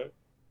edition, yo.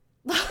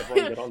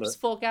 Everyone get on Just it.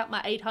 fork out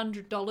my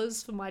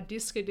 $800 for my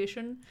disc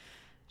edition.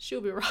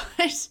 She'll be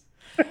right.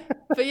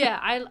 But yeah,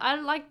 I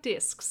like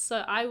discs,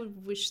 so I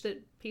would wish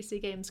that PC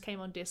games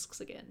came on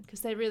discs again because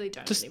they really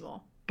don't Just-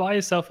 anymore. Buy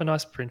yourself a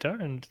nice printer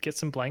and get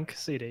some blank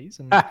CDs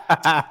and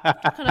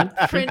Kind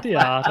of print the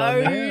my art on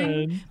there. own.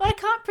 And... But I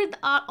can't print the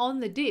art on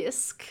the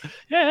disc.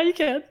 Yeah, you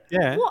can.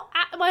 yeah. What,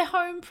 at my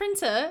home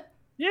printer?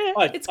 Yeah.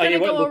 It's going to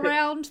it won't go look at-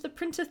 around the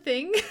printer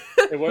thing.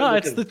 it won't No, look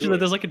it's as literally good.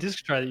 there's like a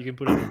disc tray that you can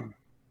put it in.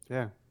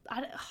 Yeah.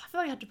 I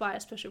feel like I have to buy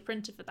a special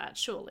printer for that,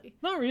 surely.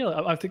 Not really.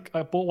 I think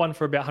I bought one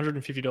for about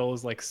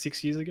 $150 like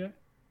 6 years ago.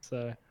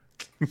 So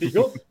Did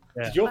your,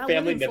 Yeah. did your Wow,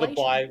 family with never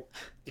inflation. buy?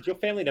 Did your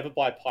family never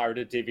buy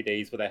pirated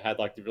DVDs where they had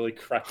like the really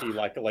crappy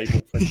like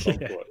label prints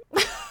onto Yeah.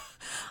 it?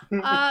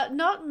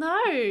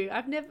 No.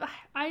 I've never.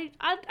 I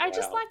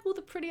just Wow. like all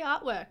the pretty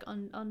artwork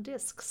on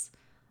discs.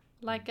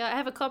 Like I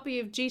have a copy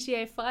of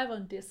GTA 5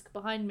 on disc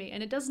behind me,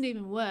 and it doesn't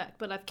even work,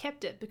 but I've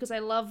kept it because I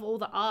love all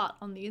the art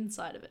on the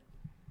inside of it.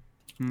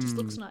 It just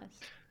looks nice.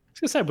 I was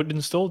gonna say, would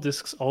installed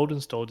discs, old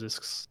installed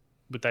discs,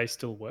 would they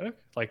still work?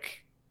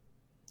 Like,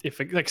 if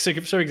like so,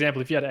 for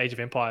example, if you had Age of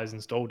Empires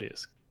installed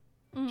disc,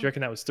 do you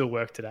reckon that would still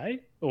work today,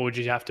 or would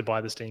you have to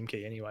buy the Steam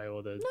key anyway,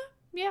 or the?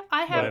 Yeah,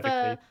 I have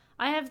Whatever key.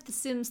 I have The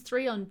Sims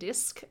 3 on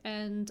disc,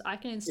 and I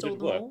can install Would it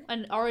them work? all,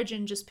 and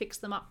Origin just picks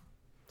them up.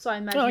 So I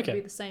imagine Oh, it'd okay.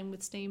 be the same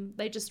with Steam.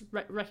 They just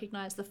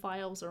recognize the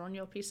files are on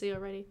your PC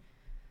already.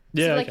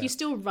 Yeah, So like okay. you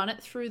still run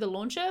it through the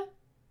launcher,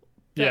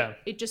 but Yeah.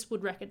 it just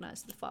would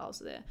recognize the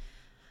files are there.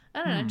 I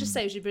don't know, it just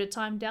saves you a bit of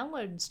time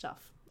downloading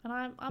stuff. And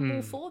I'm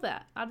all for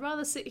that. I'd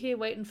rather sit here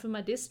waiting for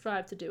my disk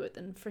drive to do it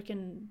than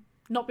freaking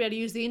not be able to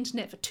use the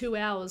internet for 2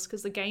 hours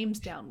because the game's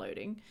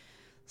downloading.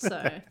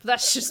 So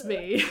that's just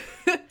me.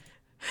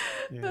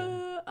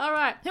 All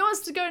right, who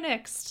wants to go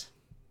next?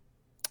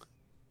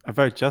 I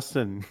vote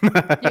Justin. You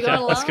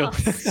got Let's go.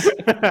 last.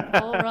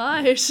 All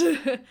right.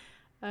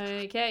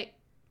 Okay.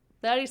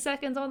 30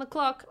 seconds on the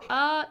clock.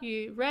 Are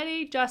you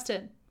ready,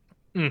 Justin?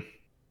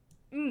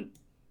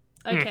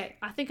 Okay,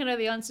 I think I know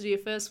the answer to your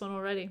first one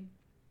already.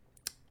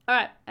 All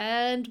right,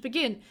 and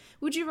begin.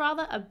 Would you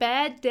rather a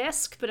bad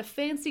desk but a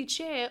fancy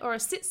chair, or a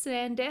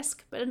sit-stand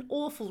desk but an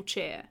awful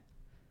chair?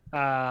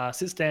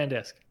 Sit stand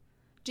desk.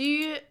 Do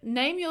you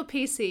name your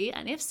PC,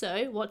 and if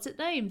so, what's it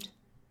named?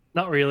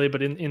 Not really,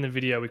 but in the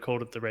video we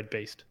called it the Red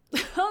Beast.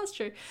 Oh, that's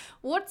true.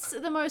 What's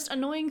the most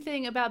annoying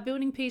thing about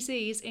building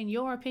PCs, in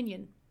your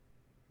opinion?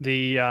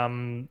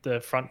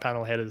 The front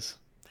panel headers.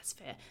 That's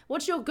fair.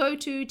 What's your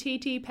go-to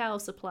TT power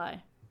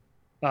supply?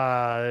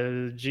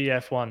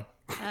 GF1.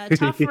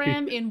 Tough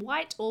RAM in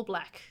white or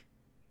black?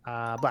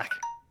 Black.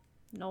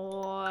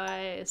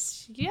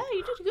 Nice. Yeah,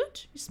 you did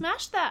good. You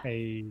smashed that.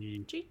 Hey.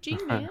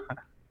 GG, man.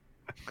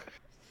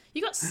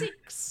 You got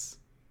 6.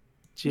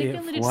 Nick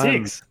only did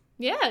GF1. 6.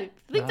 Yeah, I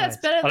think that's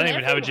Nice. better I than don't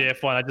even have a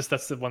everyone. GF1.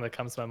 That's the one that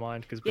comes to my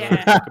mind because we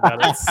Yeah, talk about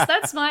it.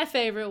 that's my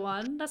favourite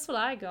one. That's what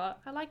I got.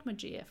 I like my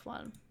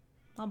GF1.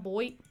 My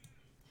boy.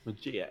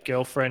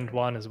 Girlfriend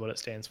 1 is what it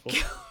stands for.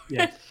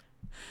 Yeah.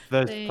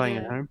 Those There you playing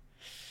go. at home.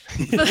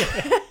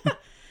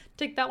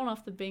 Take that one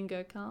off the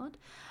bingo card.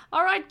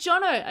 All right,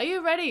 Jono, are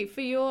you ready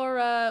for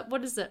your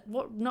what is it?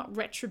 What, not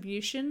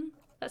retribution?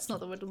 That's not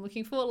the word I'm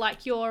looking for.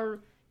 Like your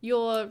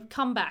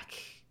comeback.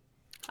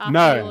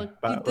 No,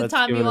 the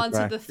time you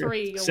answered the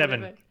 3 or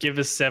 7. whatever. Give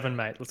us 7,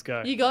 mate. Let's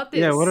go. You got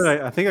this. Yeah, what did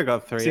I think I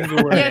got 3.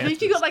 Single word Yeah, I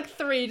think you answers. got like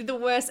 3 to the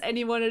worst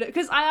anyone had.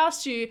 Because I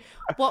asked you,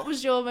 what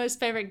was your most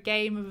favorite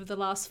game of the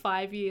last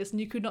 5 years?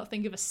 And you could not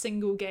think of a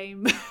single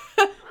game.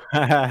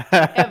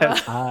 Ever.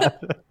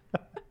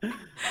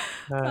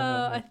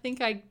 I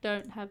think I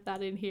don't have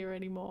that in here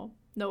anymore.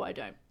 No, I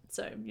don't.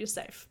 So you're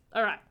safe.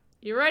 All right.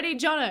 You ready,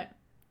 Jono?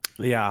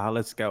 Yeah,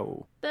 let's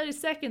go. 30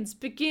 seconds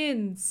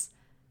begins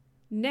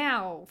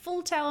now.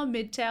 Full tower,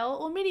 mid tower,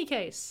 or mini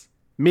case?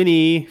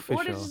 Mini, for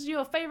What sure. is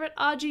your favorite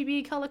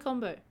RGB color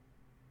combo?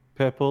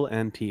 Purple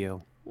and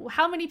teal.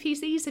 How many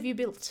PCs have you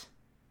built?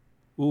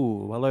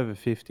 Ooh, well over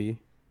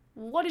 50.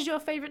 What is your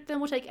favorite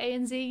Thermaltake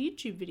ANZ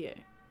YouTube video?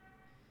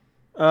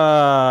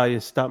 You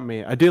stumped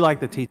me. I do like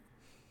the T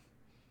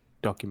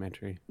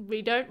documentary.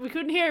 We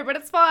couldn't hear it, but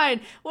it's fine.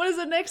 What is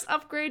the next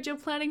upgrade you're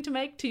planning to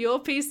make to your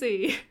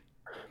PC?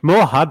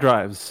 More hard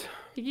drives.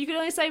 If you could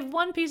only save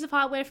one piece of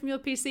hardware from your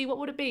PC, what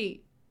would it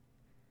be?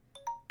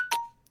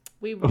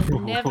 We will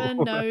never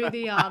know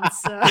the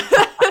answer.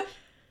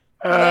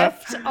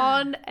 Left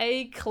on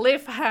a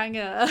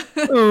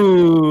cliffhanger.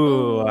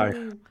 Ooh.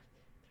 Ooh.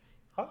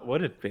 What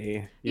would it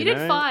be? You did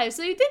know? 5,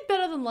 so you did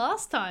better than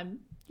last time.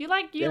 You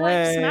smashed your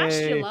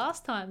Yay.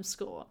 last time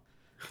score.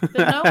 But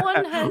no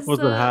one has.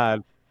 Wasn't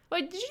hard.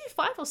 Wait, did you do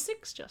 5 or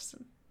 6,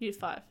 Justin? You did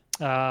 5.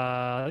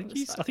 I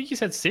think you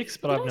said 6,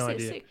 but I have Did no say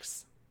idea.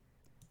 6?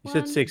 You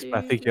said 6, but I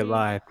 1, think 2, you 3.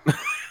 lied.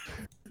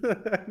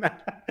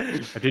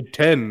 I did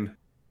 10.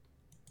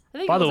 I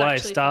think By it the was way,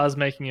 actually Star's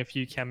making a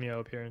few cameo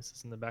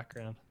appearances in the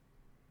background.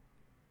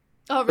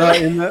 5. Oh,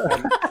 really? In the-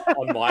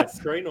 On my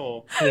screen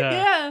or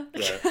Yeah.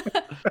 Yeah.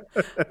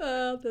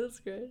 Oh, that's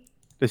great.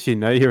 Does she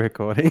know you're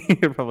recording?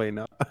 Probably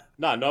not.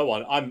 no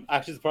one. I'm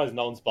actually surprised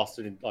no one's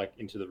busted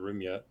into the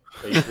room yet.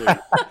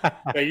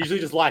 They usually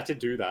just like to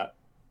do that.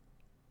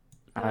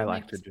 That I would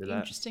like make to do that.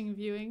 Interesting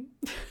viewing.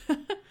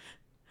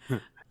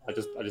 I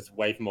just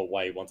wave them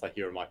away once I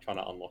hear them like trying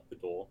to unlock the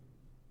door.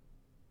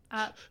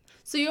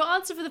 So your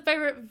answer for the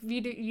favorite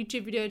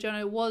YouTube video,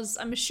 Jono, was,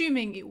 I'm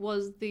assuming it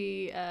was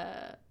the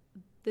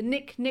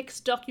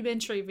Nick's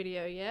documentary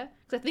video, yeah?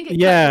 Because I think it cut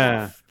you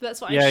Yeah. off. That's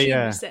what Yeah, I assume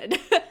yeah. you said.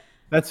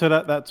 That's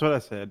what I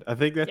said. I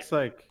think that's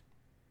like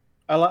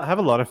have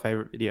a lot of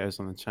favorite videos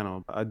on the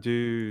channel, but I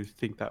do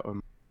think that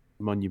one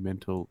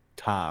monumental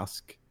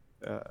task,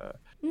 and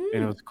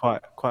it was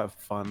quite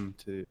fun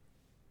to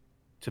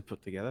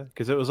put together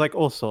because it was like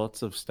all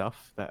sorts of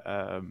stuff that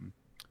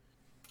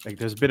like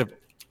there's a bit of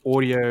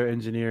audio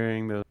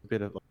engineering, there's a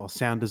bit of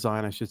sound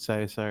design, I should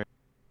say. So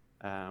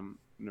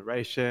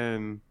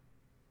narration,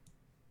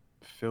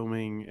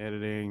 filming,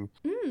 editing,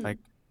 like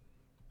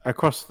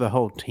across the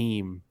whole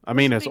team. I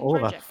mean, a it's big all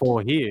of us project.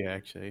 4 here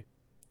actually.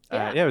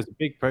 Yeah. Yeah, it was a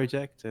big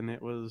project, and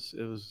it was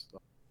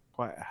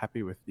quite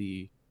happy with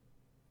the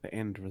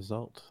end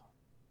result.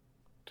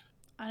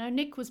 I know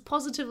Nick was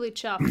positively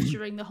chuffed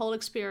during the whole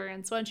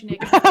experience, weren't you,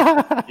 Nick?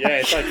 Yeah,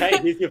 it's like, hey,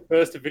 here's your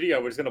first video.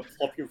 We're just gonna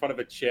plop you in front of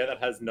a chair that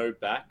has no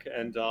back,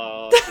 and you're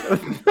gonna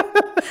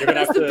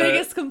That's have the to,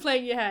 biggest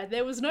complaint you had.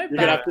 There was no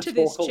gonna have back to to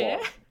this talk a chair.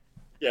 lot.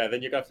 Yeah,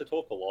 then you're gonna have to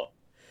talk a lot.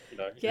 In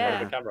front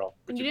Yeah. of the camera. And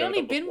which you'd you've never only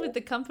done been before. with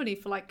the company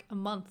for like a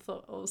month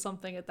or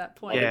something at that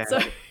point. Yeah. So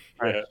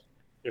Yeah,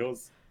 it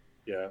was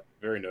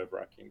very nerve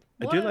wracking.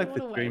 I What do a- like what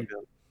the a dream way.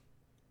 build.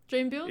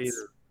 Dream builds?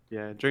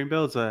 Yeah, dream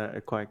builds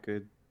are quite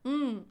good.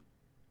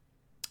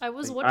 I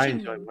was I watching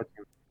enjoy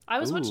watching. I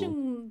was Ooh.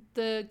 watching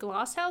the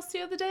Glass House the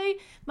other day.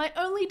 My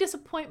only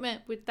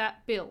disappointment with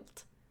that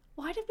build,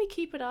 why did we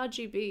keep it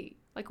RGB?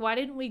 Like, why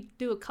didn't we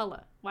do a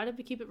color? Why did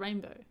we keep it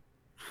rainbow?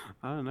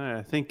 I don't know.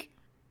 I think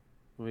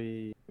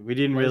we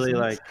didn't really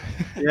like.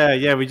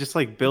 Laziness. Yeah, we just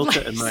like built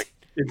it and like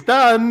it's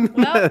done.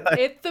 Well,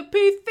 it's the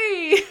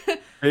PC.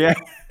 Yeah.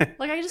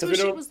 Like, I just 'Cause we wish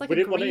it don't- was like we a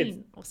didn't wanna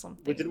green or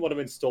something. We didn't want to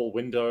install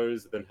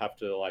Windows, then have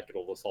to like get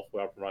all the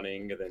software up and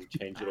running, and then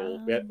change it all.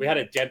 We had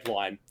a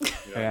deadline. You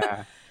know?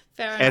 Yeah.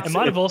 Fair It's- It enough.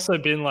 might have also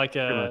been like much,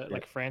 yeah.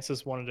 like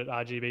Francis wanted it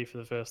RGB for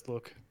the first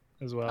look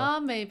as well. Ah,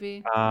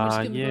 maybe. I'm just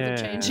gonna yeah.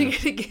 bother changing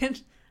it again.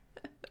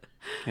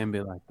 Can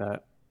be like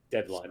that.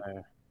 Deadline.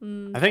 So,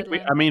 Mm, I think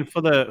deadline. I mean,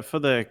 for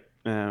the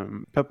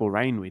Purple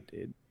Rain we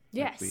did.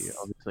 Yes. We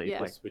obviously Yeah.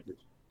 like Yes, we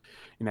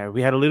did.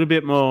 we had a little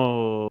bit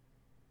more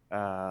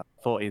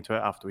thought into it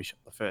after we shot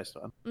the first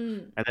one,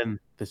 and then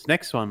this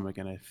next one we're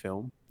gonna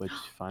film, which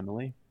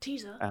finally,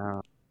 Teaser.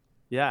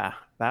 yeah,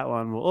 that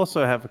one will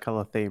also have a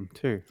color theme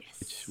too, Yes.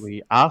 which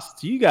we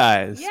asked you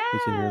guys. Which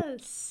is really-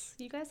 Yes.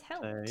 You guys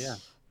helped. yeah.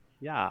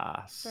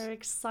 Yes. Very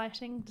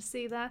exciting to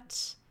see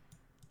that.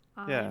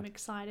 Yeah. I'm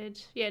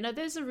excited. Yeah, no,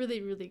 those are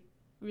really, really,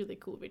 really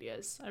cool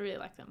videos. I really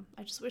like them.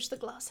 I just wish the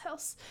Glass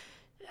House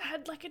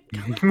had like a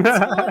color.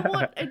 That's all I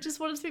want. I just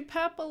want it to be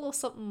purple or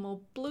something, or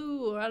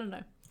blue, or I don't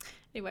know.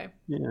 Anyway,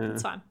 Yeah.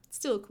 it's fine. It's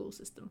still a cool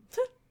system.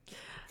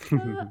 All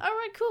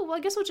right, cool. Well, I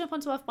guess we'll jump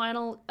onto our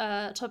final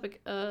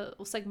topic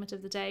or segment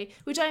of the day,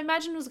 which I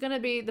imagine was going to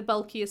be the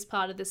bulkiest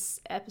part of this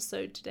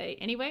episode today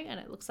anyway, and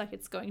it looks like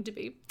it's going to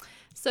be.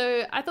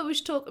 So I thought we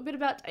should talk a bit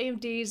about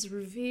AMD's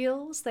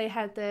reveals. They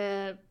had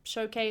their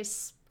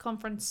showcase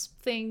conference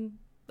thing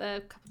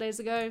a couple days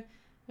ago.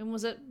 When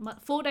was it?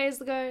 4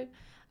 days ago,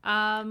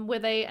 where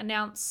they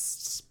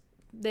announced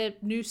their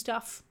new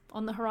stuff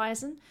on the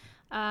horizon.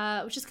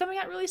 Which is coming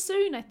out really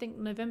soon. I think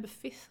November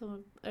 5th or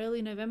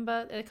early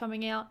November they're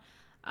coming out.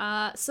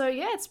 So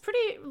yeah,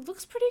 it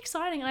looks pretty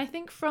exciting. And I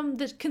think from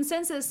the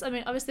consensus, I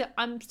mean, obviously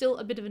I'm still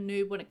a bit of a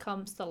noob when it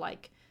comes to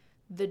like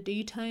the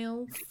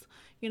details,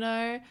 you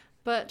know,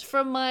 but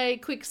from my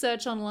quick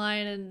search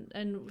online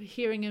and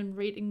hearing and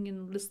reading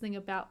and listening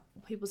about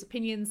people's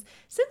opinions,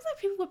 seems like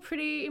people were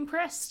pretty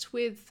impressed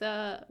with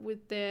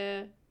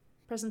their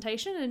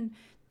presentation and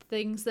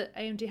things that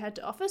AMD had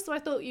to offer. So I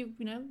thought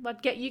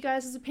I'd get you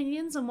guys'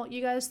 opinions on what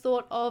you guys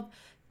thought of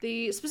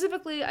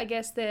specifically, I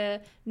guess,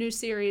 their new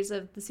series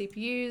of the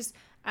CPUs.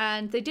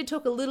 And they did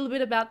talk a little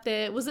bit about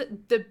what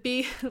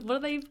do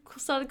they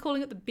started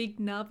calling it, the Big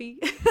Navi?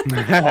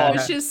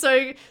 Which is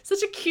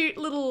such a cute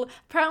little,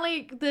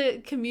 apparently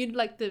the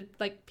community,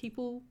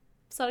 people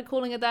started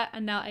calling it that,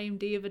 and now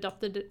AMD have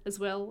adopted it as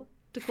well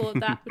to call it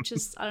that, which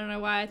is, I don't know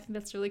why, I think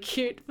that's really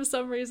cute for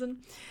some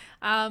reason.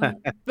 But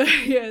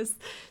yes,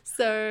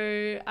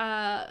 so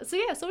what do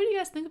you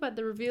guys think about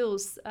the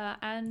reveals?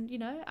 And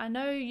I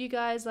know you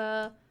guys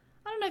are,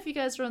 I don't know if you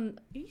guys do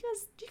you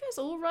guys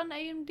all run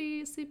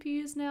AMD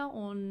CPUs now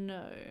or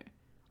no?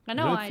 I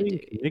know I do.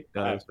 Nick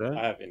does, right?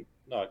 I have I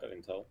got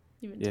Intel.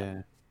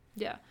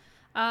 Yeah.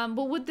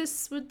 But would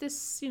this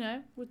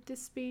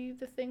be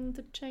the thing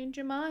to change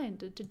your mind,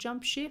 to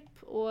jump ship,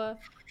 or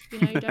you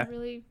don't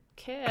really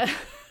care?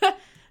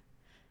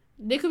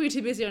 Nick will be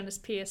too busy on his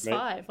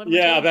PS5. I'm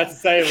about to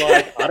say,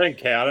 I don't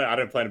care. I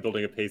don't plan on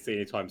building a PC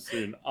anytime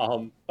soon.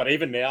 But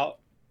even now,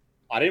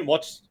 I didn't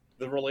watch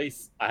the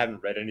release. I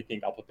haven't read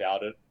anything up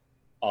about it.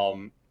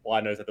 All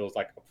I know is that there was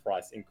a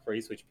price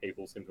increase, which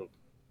people seem to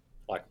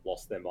have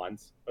lost their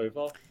minds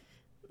over.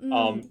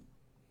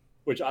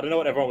 Which I don't know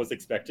what everyone was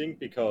expecting,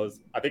 because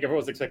I think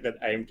everyone was expecting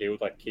that AMD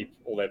would keep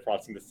all their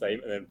pricing the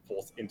same and then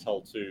force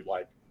Intel to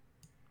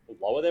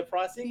lower their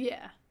pricing.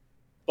 Yeah.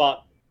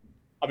 But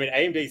I mean,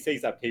 AMD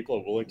sees that people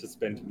are willing to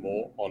spend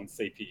more on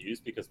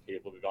CPUs because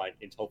people have been buying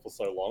Intel for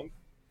so long.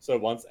 So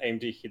once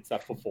AMD hits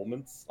that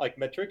performance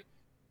metric,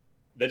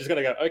 they're just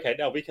gonna go, okay,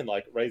 now we can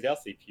raise our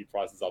CPU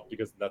prices up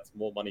because that's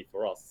more money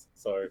for us.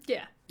 So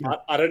yeah,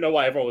 I don't know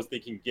why everyone was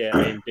thinking, yeah,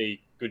 AMD,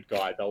 good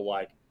guy.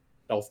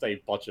 They'll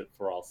stay budget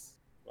for us.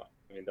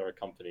 I mean, they're a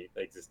company;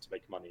 they exist to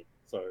make money,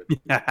 so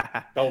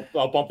they'll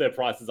bump their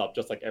prices up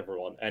just like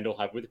everyone, and it'll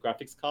have with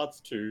graphics cards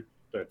too.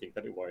 Don't think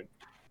that it won't.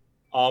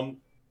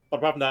 But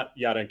apart from that,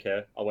 yeah, I don't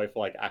care. I'll wait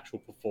for actual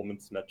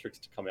performance metrics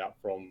to come out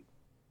from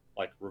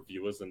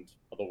reviewers and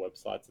other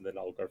websites, and then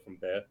I'll go from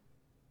there.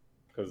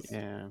 Because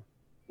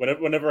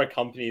whenever a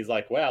company is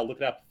wow,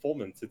 look at our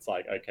performance, it's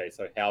okay,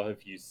 so how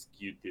have you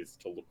skewed this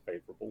to look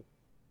favorable?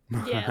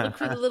 Yeah, look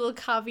for the little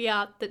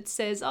caveat that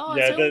says,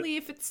 it's only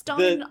if it's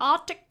done in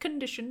Arctic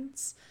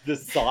conditions. The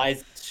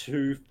size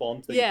 2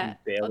 font that you can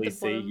barely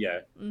see.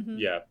 Yeah. Mm-hmm.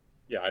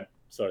 Yeah.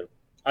 So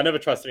I never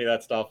trust any of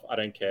that stuff. I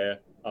don't care.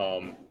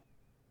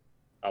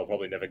 I'll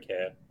probably never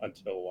care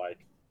until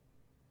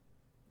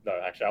no,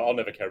 actually, I'll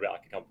never care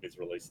about a company's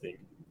release thing.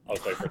 I'll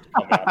wait for it to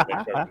come out and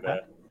then go from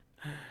there.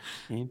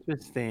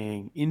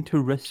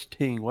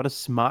 Interesting. What a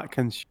smart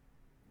consumer.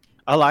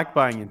 I like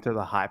buying into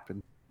the hype,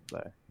 and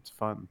it's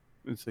fun.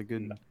 It's a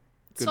good.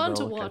 It's fun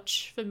to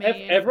watch for me.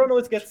 Everyone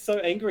always gets so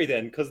angry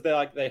then because they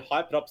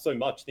hype it up so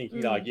much, thinking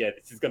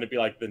this is going to be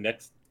the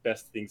next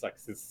best things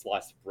since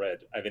sliced bread,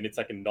 and then it's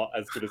not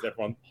as good as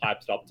everyone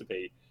hyped it up to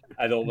be.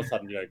 And all of a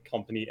sudden,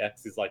 company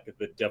X is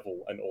the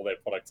devil and all their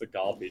products are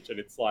garbage. And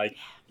it's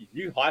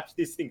you hyped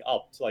this thing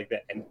up to the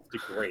nth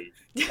degree.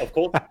 Of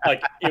course,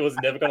 it was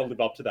never going to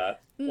live up to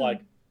that.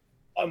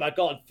 Oh my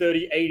God,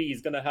 3080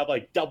 is going to have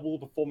double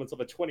the performance of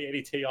a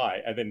 2080 Ti.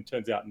 And then it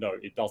turns out, no,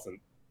 it doesn't.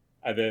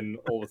 And then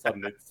all of a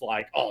sudden it's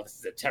oh, this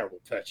is a terrible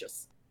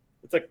purchase.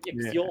 It's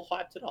because you all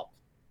hyped it up.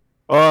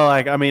 Well,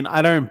 I mean,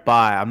 I don't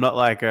buy. I'm not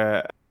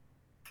I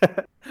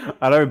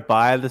don't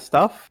buy the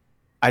stuff.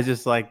 I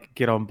just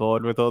get on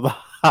board with all the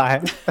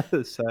hype.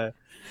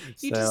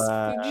 You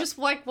just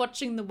like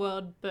watching the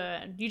world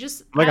burn. You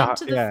just add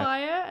to the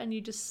fire and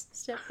you just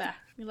step back.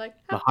 You're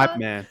the hype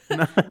man.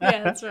 Yeah,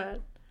 that's right.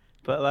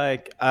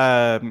 But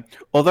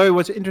although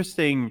what's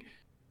interesting,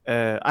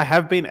 I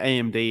have been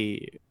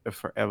AMD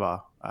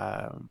forever.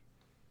 I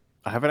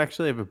haven't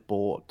actually ever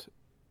bought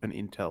an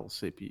Intel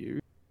CPU.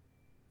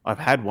 I've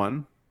had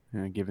one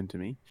given to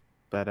me,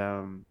 but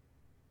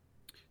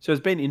so it's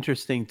been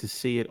interesting to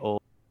see it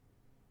all.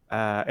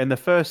 And the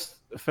first,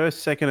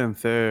 second, and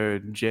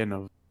third gen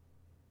of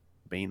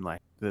been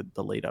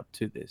the lead up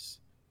to this,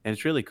 and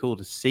it's really cool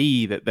to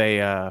see that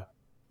they. I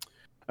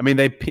mean,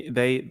 they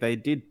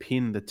did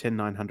pin the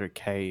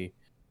 10900K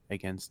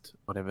against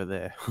whatever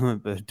the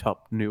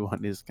top new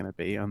one is going to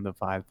be on the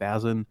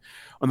 5000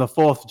 on the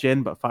 4th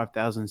gen but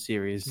 5000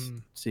 series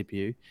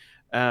CPU.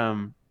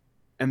 And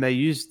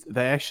they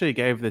actually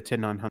gave the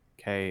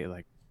 10900K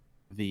like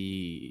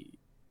the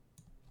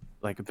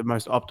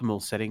most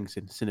optimal settings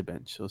in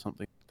Cinebench or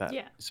something like that.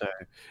 Yeah. So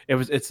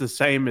it's the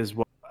same as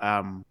what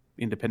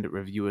independent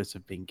reviewers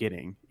have been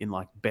getting in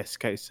like best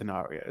case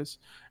scenarios,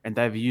 and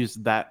they've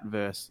used that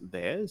versus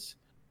theirs.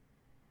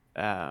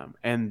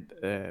 And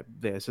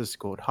theirs is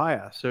scored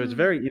higher. So it's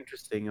very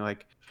interesting.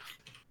 Like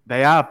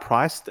they are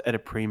priced at a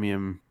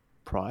premium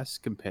price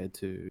compared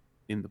to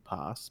in the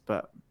past,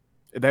 but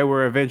they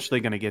were eventually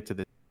going to get to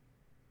this.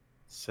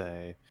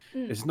 So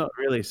it's not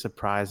really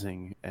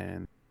surprising,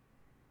 and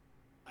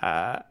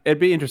it'd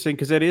be interesting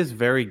because it is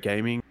very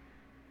gaming,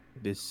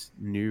 this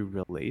new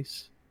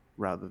release,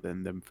 rather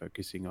than them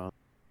focusing on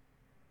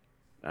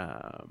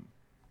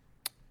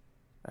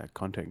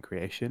content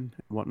creation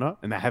and whatnot.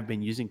 And they have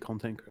been using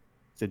content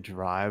to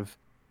drive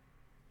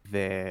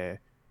their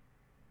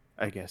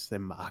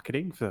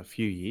marketing for a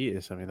few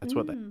years. I mean, that's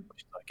what they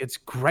like. It's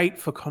great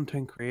for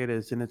content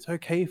creators and it's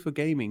okay for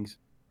gaming.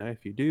 You know,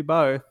 if you do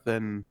both,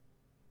 then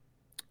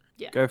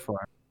go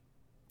for it.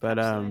 But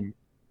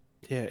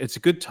yeah, it's a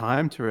good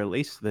time to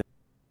release the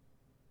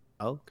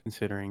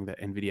considering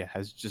that Nvidia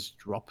has just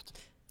dropped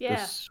the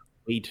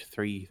sweet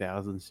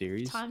 3000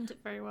 series. Timed it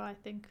very well, I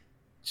think.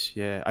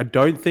 Yeah, I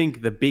don't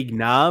think the big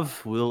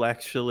nav will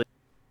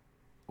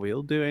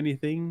do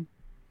anything.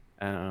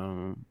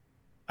 I'd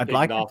big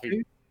like Navi. it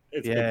to.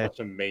 It's been such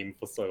a meme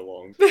for so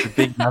long. The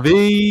big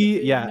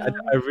Navi. Yeah,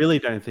 I really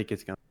don't think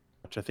it's going to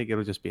much. I think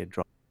it'll just be a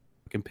drop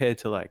compared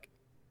to like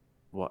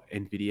what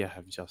Nvidia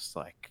have just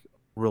like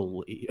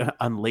really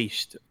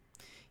unleashed.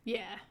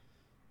 Yeah.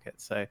 Okay,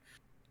 so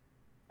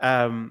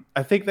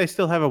I think they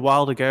still have a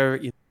while to go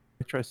in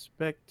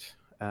retrospect.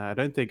 I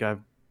don't think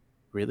I've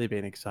really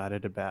been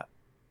excited about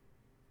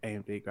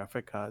AMD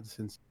graphic cards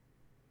since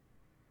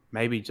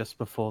maybe just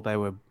before they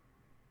were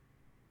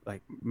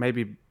like,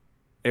 maybe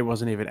it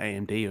wasn't even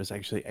AMD, it was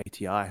actually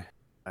ATI.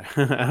 I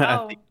think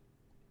I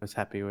was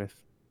happy with.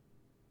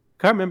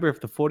 Can't remember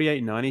if the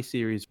 4890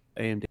 series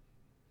AMD.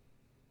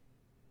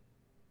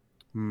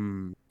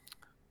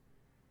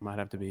 Might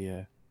have to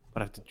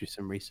do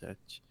some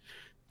research.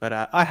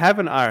 But I have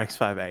an RX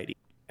 580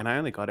 and I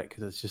only got it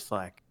because it's just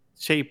like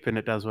cheap and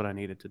it does what I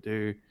need it to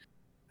do.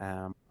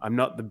 I'm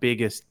not the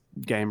biggest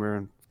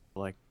gamer,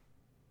 like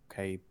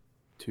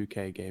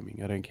 2K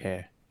gaming. I don't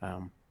care.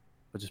 I'll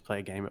just play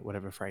a game at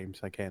whatever frames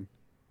I can.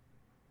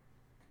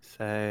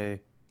 So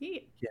yeah,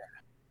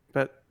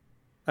 but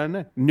I don't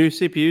know. New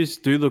CPUs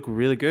do look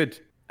really good.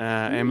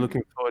 I'm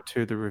looking forward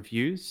to the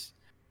reviews.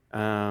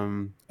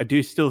 I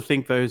do still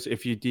think those,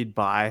 if you did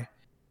buy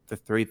the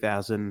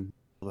 3000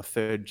 or the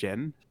 3rd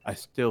gen, I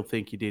still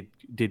think you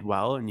did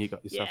well and you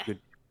got yourself good.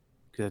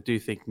 Because I do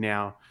think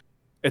now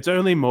it's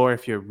only more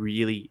if you're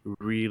really,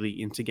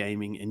 really into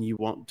gaming and you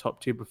want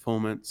top tier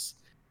performance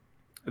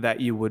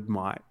that you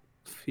might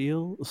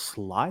feel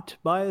slight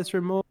buyer's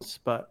remorse.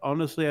 But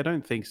honestly, I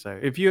don't think so.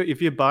 If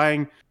you're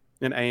buying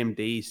an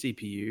AMD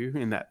CPU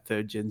in that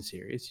 3rd gen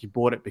series, you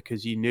bought it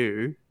because you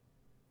knew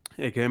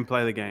it can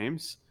play the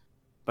games,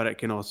 but it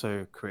can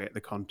also create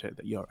the content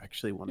that you're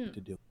actually wanting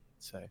to do.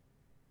 So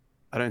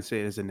I don't see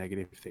it as a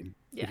negative thing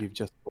if you've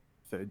just bought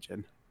 3rd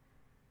gen.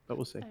 But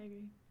we'll see. I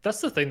agree.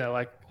 That's the thing, though.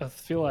 Like, I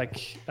feel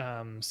like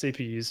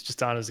CPUs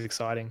just aren't as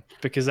exciting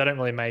because they don't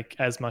really make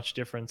as much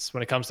difference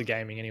when it comes to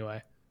gaming,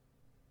 anyway,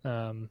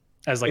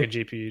 as like a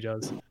GPU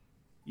does.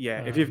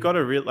 Yeah, if you've got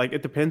a real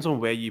it depends on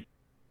where you.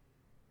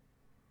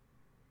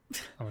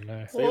 Oh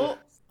no!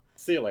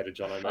 See you later,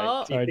 Jono, mate.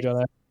 Oh. Sorry,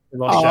 Jono.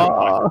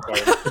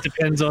 It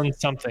depends on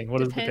something. What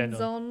does it depend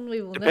on?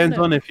 Depends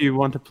on if you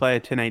want to play a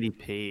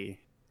 1080p.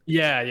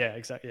 Yeah,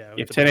 exactly. Yeah.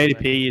 If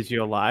 1080p is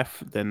your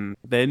life, then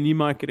you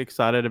might get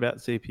excited about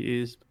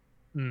CPUs.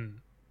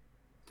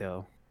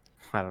 Still,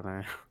 I don't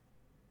know.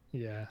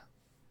 Yeah.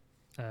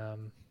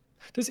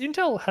 Does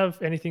Intel have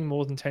anything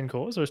more than 10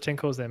 cores, or is 10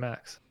 cores their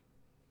max?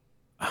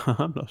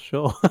 I'm not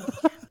sure.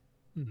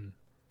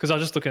 Because I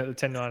was just looking at the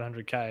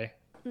 10900K,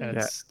 and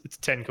it's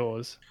 10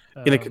 cores.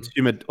 In a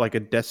consumer, like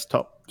a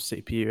desktop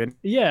CPU. And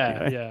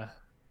yeah.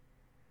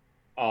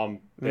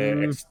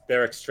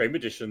 Their extreme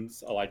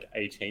editions are like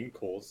 18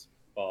 cores,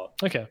 but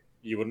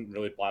you wouldn't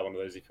really buy one of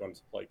those if you wanted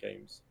to play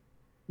games.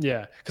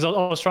 Yeah, because I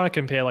was trying to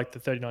compare like the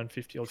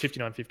 3950 or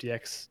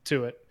 5950X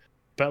to it,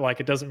 but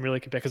like it doesn't really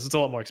compare because it's a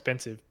lot more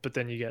expensive. But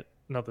then you get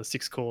another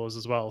 6 cores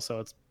as well, so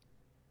it's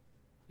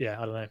I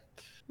don't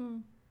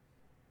know.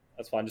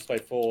 That's fine. Just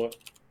wait for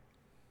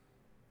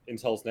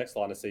Intel's next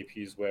line of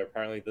CPUs, where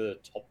apparently the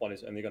top one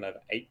is only going to have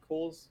 8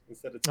 cores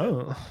instead of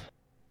 10.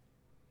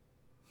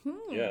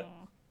 Yeah.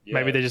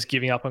 Maybe they're just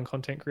giving up on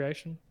content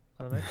creation.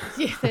 I don't know.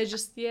 They're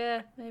just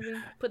maybe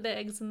put their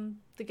eggs in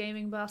the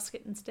gaming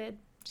basket instead.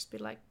 Just be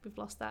like, we've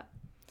lost that.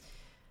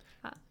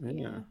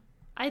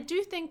 I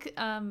do think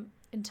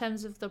in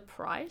terms of the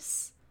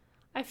price,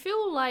 I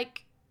feel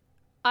like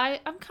I'm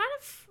kind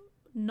of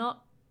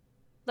not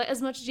like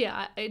as much as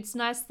it's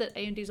nice that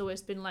AMD's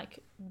always been like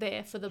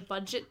there for the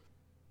budget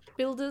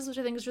builders, which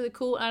I think is really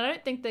cool. And I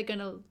don't think they're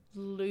gonna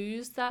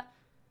lose that.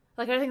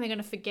 Like I don't think they're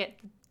gonna forget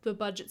the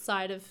budget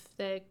side of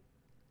their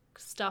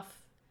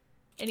stuff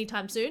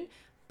anytime soon.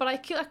 But I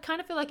kind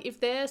of feel like if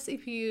their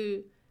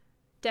CPU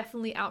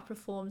definitely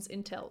outperforms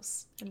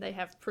Intel's and they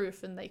have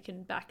proof and they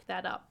can back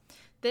that up,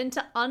 then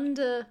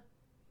to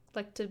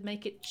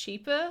make it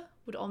cheaper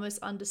would almost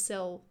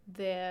undersell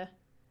their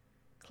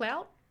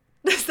clout.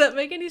 Does that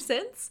make any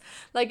sense?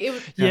 Like it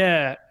would...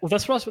 Yeah. Well,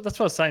 that's what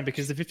I was saying,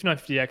 because the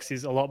 5950X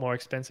is a lot more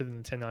expensive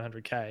than the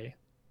 10900K.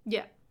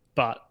 Yeah.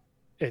 But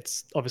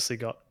it's obviously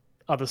got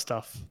other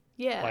stuff.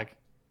 Yeah. Like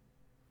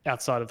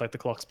outside of like the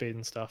clock speed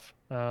and stuff.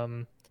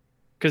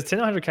 Because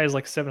 10900K is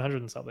like $700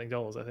 and something,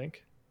 I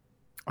think.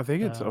 I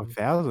think it's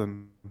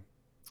 1,000.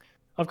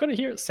 I've got it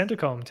here at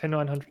Centacom,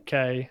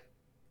 10900K.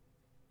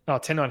 Oh,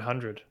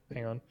 10900.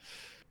 Hang on.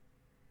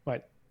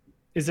 Wait.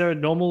 Is there a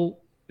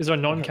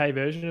non-K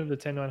version of the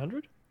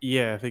 10900?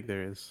 Yeah, I think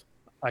there is.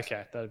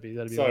 Okay, that'd be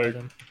So, better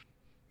then.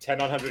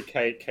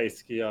 10900K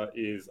case gear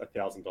is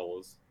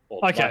 $1,000.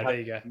 Okay, there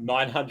you go.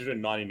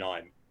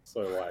 999.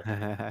 So like,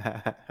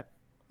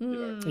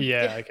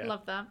 yeah, okay.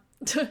 Love that.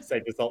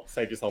 save yourself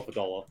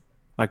 $1.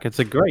 Like it's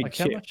a great Like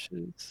chip. how much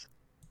is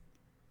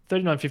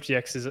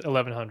 3950X is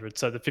 1100,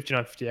 so the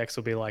 5950X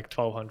will be like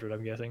 1200,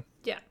 I'm guessing.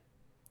 Yeah.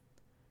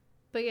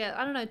 But yeah,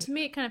 I don't know. To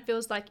me, it kind of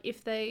feels like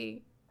if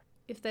they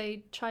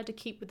tried to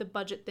keep with the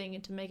budget thing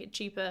and to make it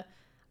cheaper,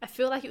 I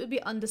feel like it would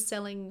be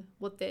underselling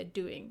what they're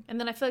doing. And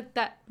then I feel like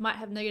that might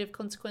have negative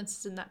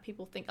consequences in that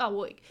people think, oh,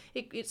 well,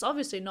 it's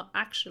obviously not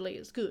actually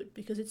as good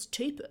because it's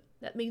cheaper.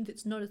 That means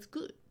it's not as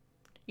good.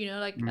 You know,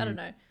 like, I don't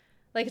know.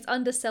 Like, it's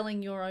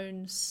underselling your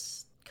own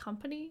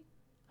company.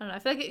 I don't know. I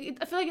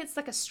feel like it's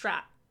like a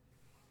strat.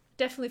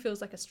 Definitely feels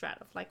like a strat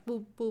of like,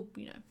 we'll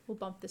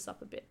bump this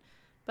up a bit.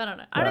 But I don't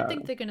know. I don't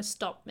think they're going to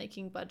stop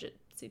making budget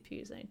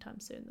CPUs anytime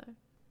soon, though.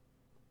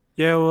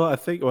 Yeah, well, I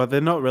think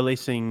they're not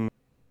releasing.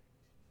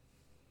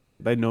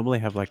 They normally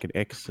have like an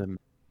X and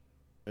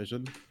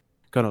version,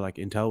 kind of like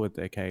Intel with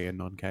their K and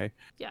non-K.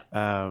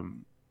 Yeah.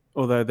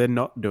 Although they're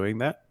not doing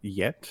that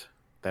yet,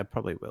 they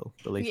probably will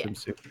release them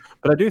soon.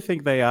 But I do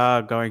think they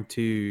are going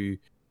to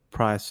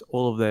price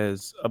all of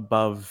theirs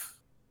above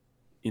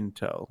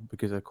Intel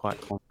because they're quite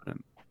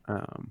confident.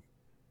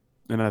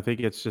 And I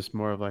think it's just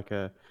more of like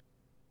a.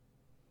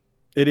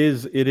 It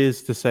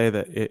is to say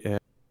that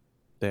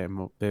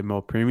they're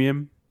more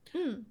premium.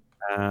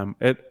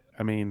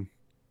 I mean,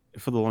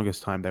 for the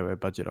longest time they were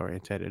budget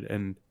orientated,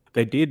 and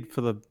they did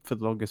for the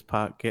longest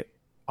part get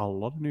a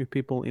lot of new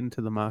people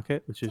into the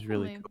market, which is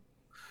really cool.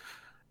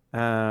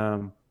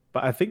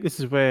 But I think this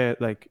is where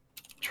like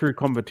true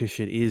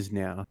competition is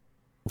now.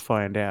 We'll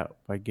find out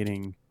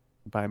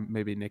by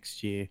maybe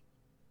next year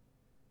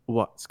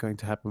what's going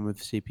to happen with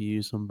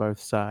CPUs on both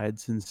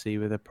sides and see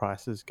where the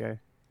prices go.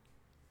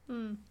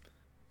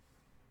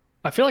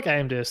 I feel like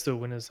AMD are still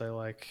winners though,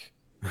 like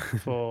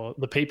for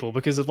the people,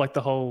 because of like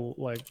the whole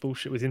like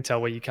bullshit with Intel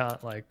where you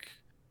can't like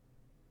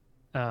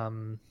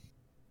overclock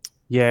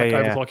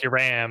your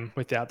RAM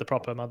without the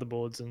proper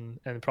motherboards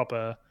and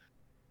proper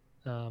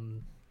yeah,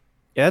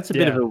 that's a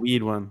bit of a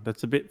weird one.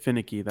 That's a bit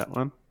finicky, that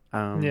one.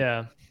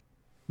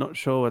 Not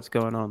sure what's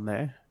going on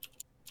there.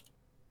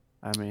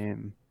 I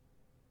mean,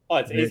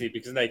 it's easy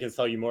because they can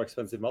sell you more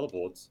expensive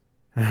motherboards.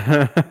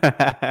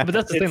 But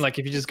that's the thing, like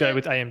if you just go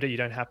with AMD, you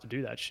don't have to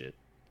do that shit.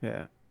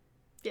 Yeah.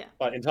 Yeah.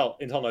 But Intel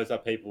knows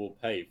that people will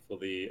pay for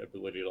the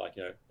ability to like,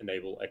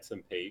 enable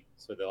XMP.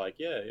 So they're like,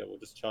 yeah, we'll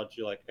just charge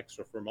you like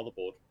extra for a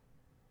motherboard.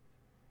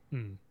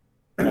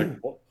 Like,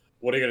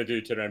 what are you gonna do?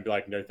 Turn around and be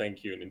like, no,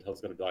 thank you, and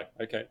Intel's gonna be like,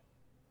 okay.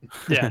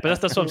 Yeah,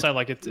 but that's what I'm saying.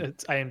 Like it's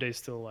AMD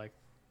still like,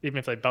 even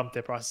if they bump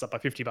their prices up by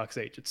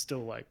 $50 each, it's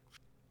still like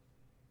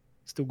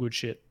still good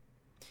shit.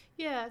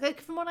 Yeah,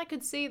 like from what I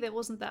could see, there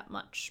wasn't that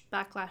much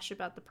backlash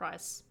about the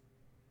price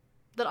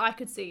that I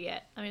could see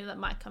yet. I mean, that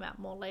might come out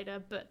more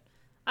later, but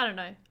I don't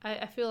know.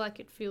 I feel like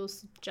it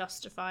feels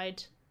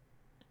justified.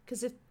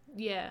 Because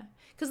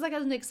like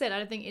as Nick said, I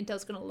don't think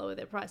Intel's going to lower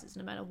their prices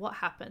no matter what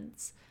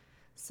happens.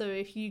 So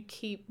if you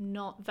keep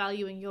not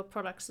valuing your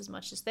products as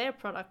much as their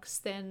products,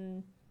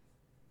 then,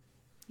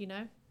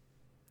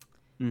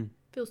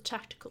 feels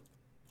tactical.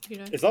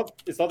 It's not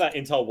that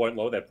Intel won't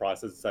lower their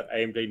prices. It's that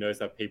AMD knows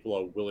that people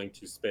are willing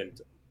to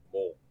spend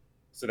more.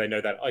 So they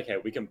know that, okay,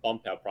 we can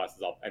bump our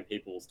prices up and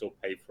people will still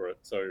pay for it.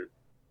 So,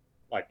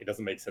 like, it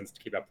doesn't make sense to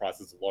keep our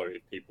prices low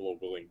if people are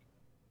willing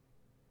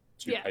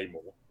to pay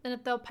more. And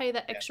if they'll pay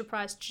that extra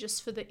price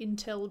just for the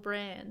Intel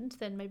brand,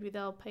 then maybe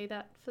they'll pay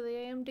that for the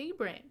AMD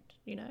brand,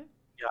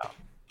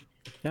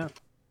 Yeah.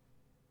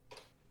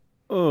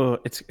 Oh,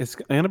 it's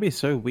going to be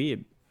so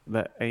weird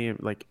that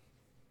AMD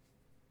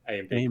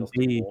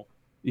more.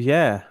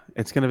 Yeah,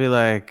 it's going to be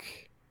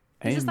like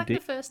Is this AMD like the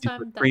first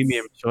time is a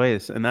premium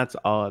choice, and that's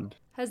odd.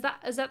 Is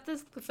that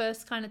the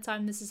first kind of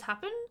time this has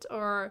happened?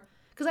 Or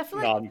because I feel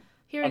like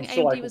hearing I'm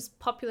sure AMD was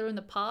popular in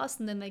the past,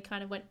 and then they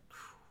kind of went,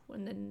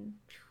 and then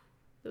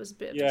there was a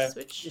bit of a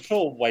switch. I'm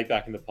sure way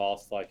back in the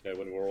past, like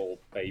when we were all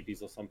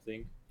babies or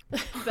something.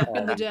 back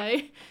in the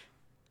day.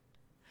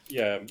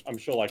 Yeah, I'm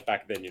sure like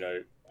back then,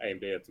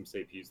 AMD had some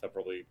CPUs that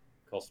probably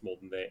cost more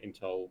than their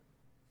Intel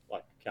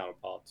like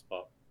counterparts,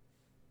 but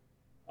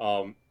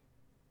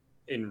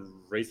in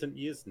recent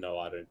years, no,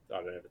 I don't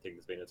ever think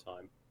there's been a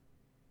time.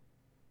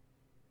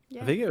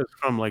 Yeah. I think it was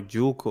from like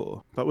dual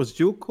core. But was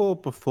dual core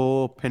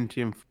before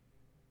Pentium?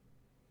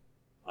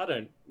 I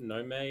don't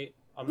know, mate.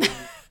 I mean,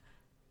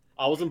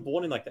 I wasn't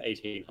born in like the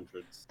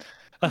 1800s.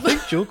 I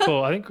think dual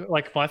core. I think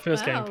like my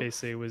first Wow. game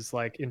PC was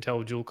like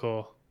Intel dual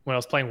core when I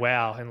was playing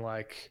WoW in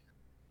like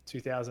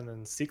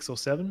 2006 or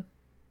 7.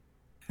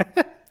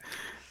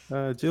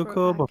 Dual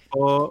core Throwback.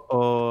 before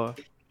or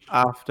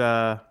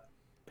after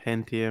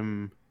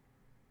Pentium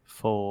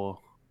 4?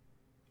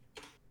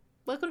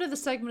 Welcome to the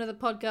segment of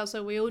the podcast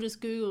where we all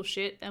just Google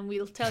shit and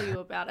we'll tell you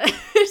about it.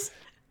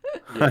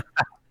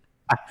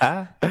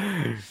 I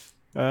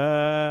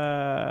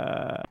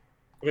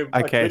mean,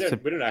 Okay, we so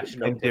don't actually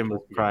know what Pentium we're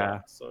was talking prior.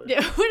 about, so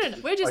Yeah,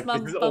 we're just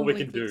Like, this is all we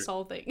bumbling can through do. this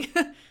whole thing.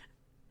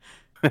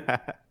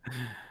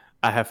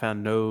 I have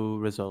found no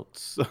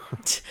results.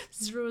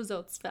 Zero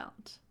results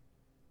found.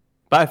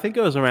 But I think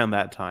it was around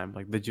that time,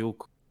 like the dual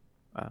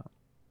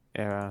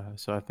era.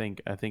 So I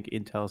think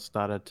Intel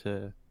started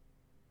to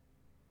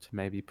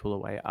maybe pull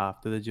away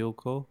after the dual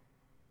core.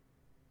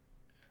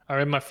 I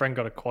remember my friend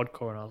got a quad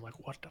core, and I was like,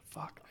 "What the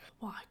fuck?"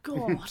 My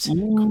God.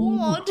 Ooh,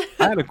 Quad.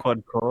 I had a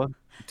quad core,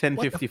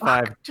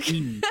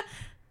 1055T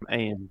from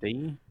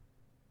AMD.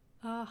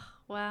 Oh,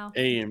 wow.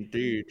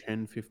 AMD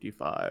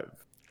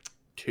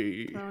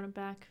 1055T. Throwing it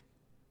back.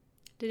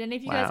 Did any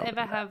of you Wow. guys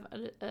ever have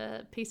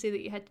a PC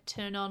that you had to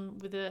turn on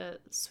with a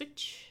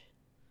switch?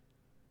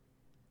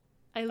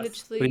 I What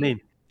do you mean?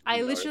 I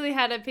No. literally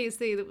had a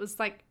PC that was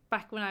like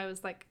back when I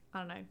was like, I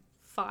don't know,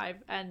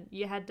 5, and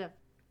you had to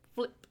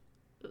flip.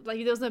 Like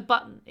there was no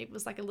button. It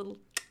was like a little.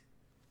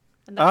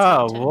 And that's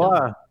how Oh, it turned on.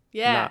 wow.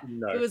 Yeah,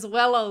 No. it was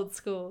well old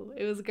school.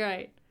 It was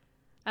great.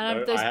 And I No,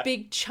 have those I-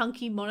 big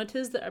chunky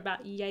monitors that are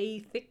about yay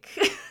thick.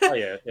 Oh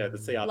yeah, the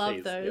CRTs. Love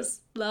yeah.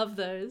 those. Love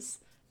those.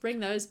 Bring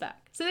those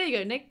back. So there you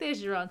go, Nick.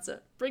 There's your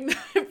answer. Bring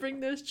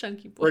those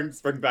chunky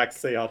boys. Bring back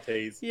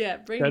CRTs. Yeah,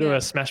 bring Go to them.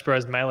 a Smash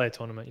Bros. Melee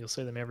tournament. You'll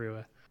see them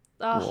everywhere.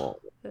 Oh, Whoa.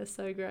 they're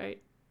so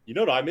great. You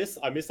know what I miss?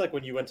 I miss like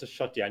when you went to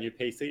shut down your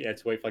PC and had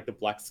to wait for like the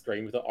black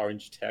screen with the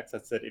orange text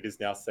that said it is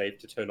now safe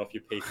to turn off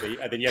your PC,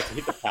 and then you had to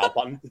hit the power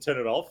button to turn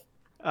it off.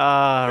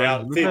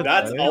 Now, see,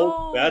 that's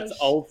Oh old. That's gosh.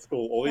 old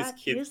school. All these That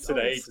kids is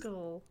today old just,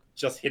 school.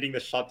 just hitting the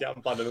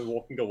shutdown button and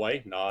walking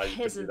away. No, you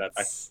couldn't do that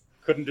back. Peasants.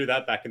 Couldn't do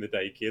that back in the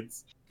day,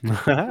 kids. I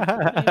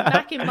mean,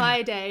 back in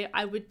my day,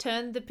 I would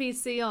turn the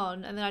PC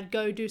on and then I'd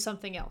go do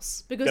something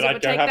else because Then it I'd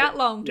would go take have that a-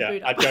 long to Yeah,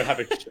 boot up.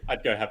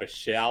 I'd go have a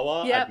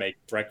shower. Yep. I'd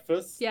make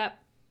breakfast. Yep.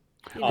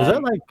 You Was know,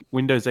 that like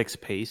Windows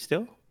XP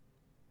still?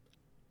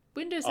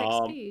 Windows um,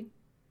 XP.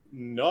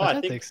 No, I I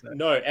don't think think so.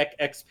 no.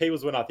 XP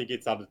was when I think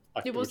it started.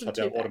 I think it would wasn't shut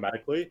too down bad.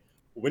 automatically.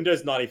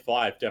 Windows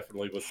 95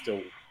 definitely was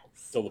still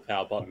the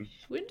power button.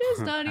 Windows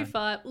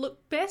 95.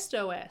 Look, best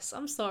OS.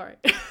 I'm sorry.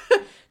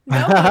 No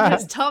one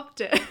has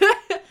topped it.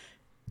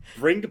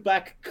 Bring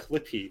back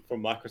Clippy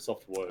from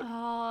Microsoft Word.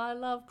 Oh, I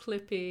love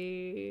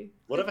Clippy.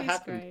 Whatever Clippy's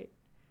happened? Great.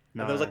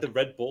 And there was like the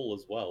Red Ball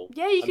as well.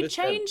 Yeah, you I could miss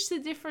them. change the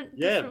different.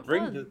 Yeah,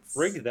 different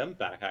bring them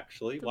back.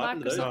 Actually, the what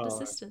happened to those? Microsoft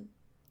Oh. Assistant.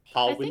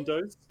 HAL I think-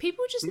 Windows.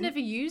 People just Hmm? never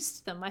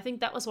used them. I think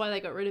that was why they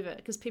got rid of it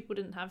because people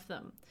didn't have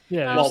them.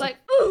 Yeah, I was Well- like,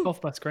 ooh.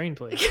 off my screen,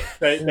 please.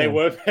 They Yeah.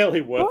 were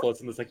fairly worthless,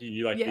 and it's like you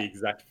knew like Yeah. the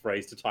exact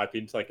phrase to type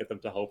in to like get them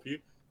to help you.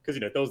 Because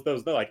there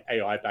was no like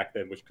AI back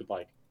then which could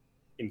like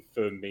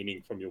infer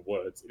meaning from your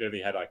words. It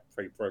only had like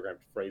pre-programmed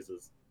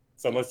phrases.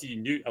 So unless you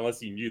knew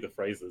the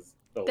phrases,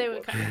 They were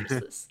work. kind of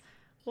useless.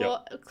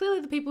 Well,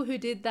 clearly the people who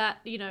did that,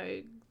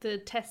 the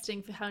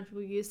testing for how many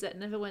people used it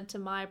never went to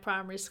my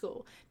primary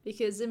school.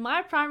 Because in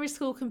my primary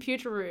school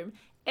computer room,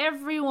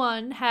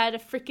 everyone had a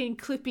freaking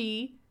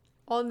Clippy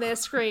on their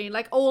screen.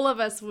 Like all of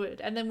us would.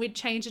 And then we'd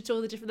change it to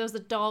all the different, there was a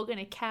dog and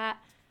a cat,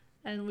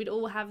 and we'd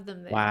all have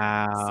them there.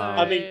 Wow.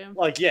 So- I mean,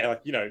 like, yeah,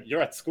 like,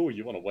 you're at school,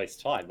 you want to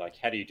waste time. Like,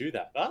 how do you do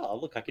that? Oh,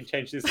 look, I can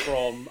change this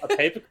from a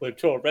paperclip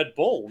to a red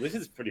ball. This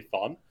is pretty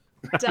fun.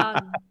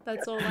 Done.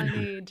 That's all I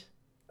need.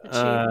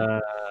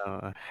 Achievement.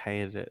 I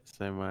hated it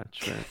so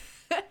much,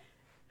 man.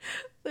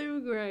 They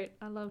were great.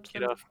 I loved Get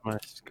them. off my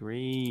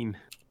screen.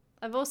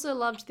 I've also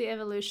loved the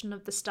evolution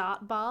of the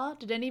start bar.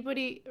 Did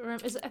anybody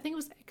remember? I think it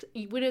was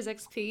Windows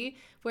XP,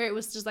 where it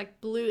was just like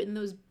blue and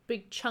there was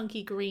big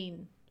chunky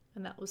green,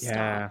 and that was Yeah.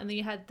 start. And then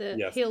you had the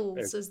Yes,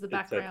 hills it- as the it said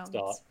background.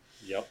 start.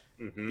 Yep.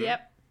 Mm-hmm.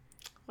 Yep.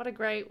 What a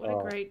great, Oh,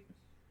 what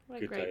a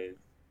Good great days.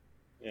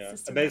 Yeah.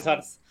 system And they that started,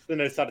 was. then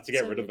they started to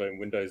get So rid of good. it in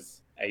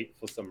Windows 8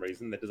 for some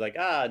reason. They're just like,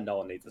 no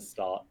one needs a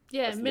start.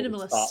 Yeah, That's a little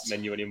minimalist. start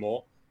menu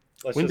anymore.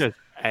 Let's Windows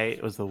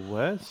 8 was the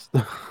worst.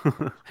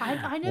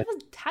 I never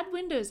had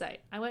Windows 8.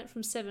 I went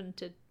from 7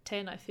 to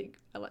 10, I think.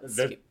 I like The-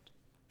 skipped.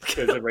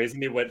 There's a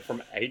reason it went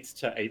from 8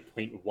 to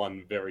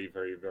 8.1 very,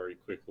 very, very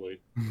quickly.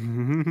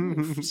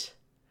 Oofed.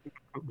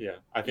 Yeah,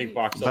 I think Mm.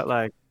 Microsoft. but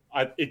like,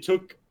 It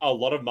took a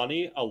lot of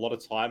money, a lot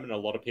of time, and a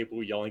lot of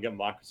people yelling at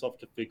Microsoft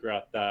to figure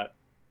out that,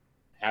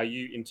 how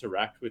you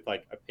interact with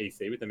like a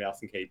PC with a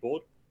mouse and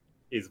keyboard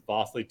is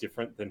vastly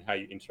different than how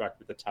you interact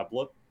with a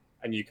tablet,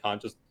 and you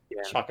can't just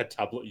chuck a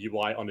tablet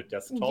UI on a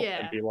desktop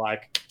and be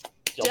like,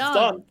 job's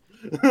done.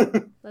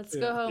 Let's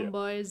go home,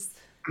 boys.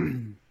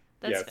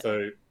 Fair.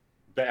 So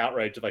the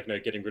outrage of like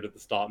getting rid of the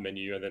start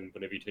menu, and then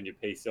whenever you turn your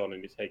PC on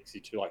and it takes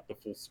you to like the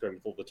full screen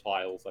with all the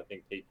tiles, I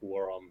think people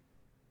were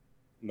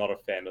not a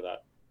fan of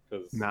that,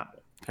 because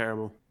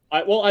terrible.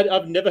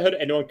 I've never heard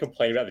anyone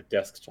complain about the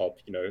desktop,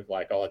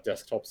 like, oh,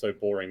 desktop's so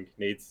boring,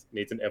 needs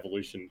an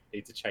evolution,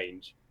 needs a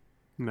change.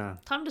 No.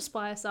 Time to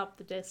spice up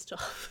the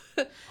desktop.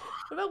 What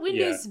about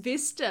Windows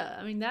Vista?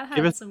 I mean, that had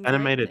Give us some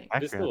animated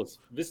great background.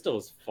 Vista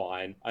was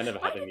fine. I never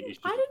had any issues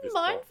with I didn't Vista.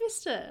 mind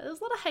Vista. There was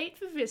a lot of hate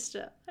for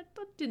Vista. That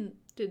didn't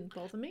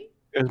bother me.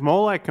 It was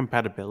more like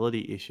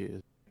compatibility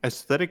issues.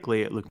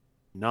 Aesthetically, it looked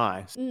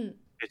nice.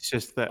 It's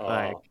just that,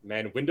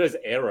 man, Windows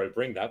Aero,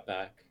 bring that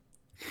back.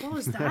 What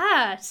was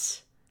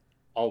that?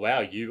 Oh wow,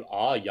 you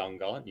are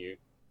young, aren't you?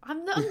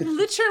 I'm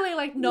literally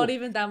like not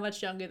even that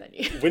much younger than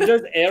you.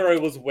 Windows Aero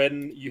was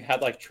when you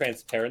had like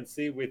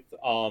transparency with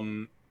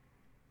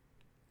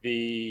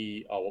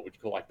the what would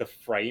you call, like, the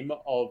frame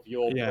of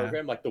your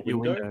program, like the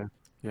window.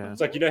 Yeah.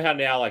 It's like, how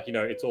now, like,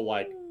 it's all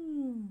like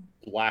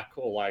black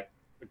or like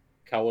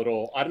colored,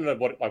 or I don't know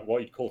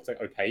what you'd call it,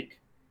 like opaque.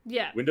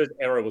 Yeah. Windows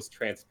Aero was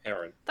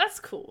transparent. That's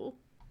cool.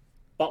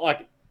 But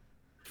like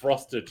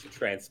frosted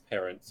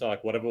transparent, so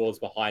like whatever was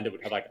behind it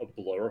would have like a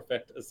blur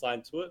effect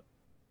assigned to it.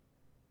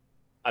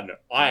 I don't know.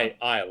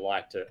 I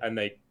liked it, and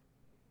they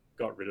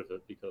got rid of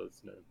it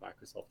because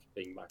Microsoft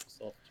being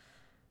Microsoft.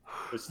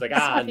 It's like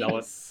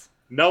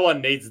no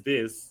one needs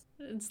this.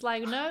 It's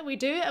like, no, we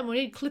do, and we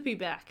need Clippy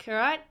back. All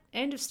right,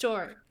 end of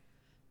story.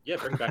 Yeah,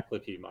 bring back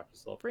Clippy,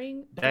 Microsoft.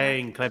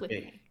 Dang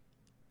Clippy.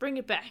 Bring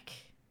it back.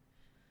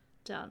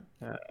 Done.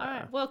 All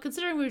right. Well,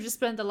 considering we've just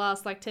spent the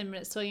last 10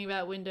 minutes talking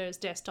about Windows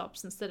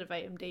desktops instead of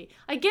AMD,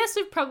 I guess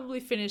we've probably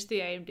finished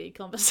the AMD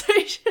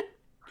conversation.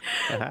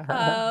 They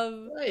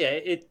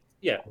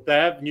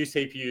have new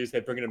CPUs.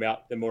 They're bringing them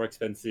out. They're more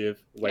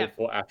expensive. Wait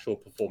for actual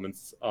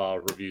performance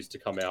reviews to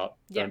come out.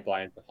 Don't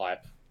buy into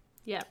hype.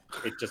 Yeah.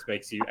 It just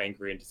makes you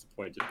angry and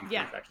disappointed when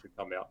things actually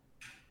come out.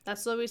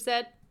 That's what we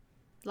said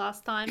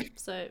last time.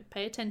 So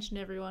pay attention,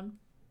 everyone.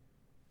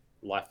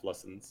 Life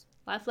lessons.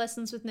 Life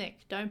lessons with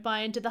Nick. Don't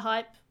buy into the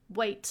hype.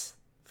 Wait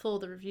for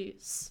the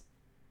reviews.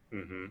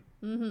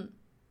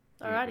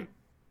 Alrighty.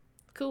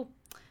 Cool.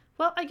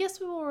 Well, I guess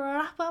we will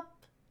wrap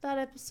up that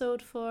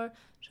episode for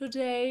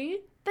today.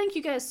 Thank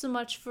you guys so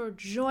much for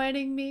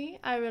joining me.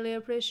 I really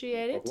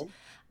appreciate it.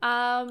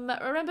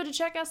 Remember to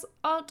check us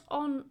out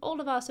on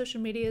all of our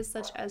social medias,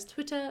 such as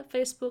Twitter,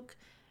 Facebook,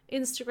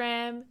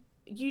 Instagram,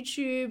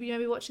 YouTube. You may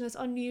be watching this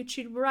on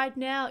YouTube right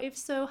now. If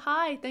so,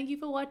 hi. Thank you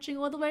for watching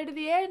all the way to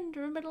the end.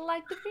 Remember to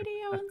like the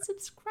video and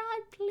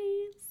subscribe,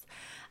 please.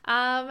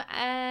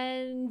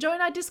 And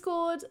join our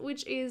Discord,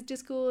 which is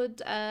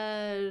Discord,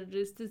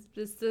 it's the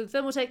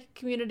Thermaltake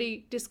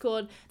community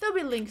Discord. There'll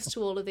be links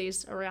to all of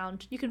these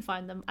around. You can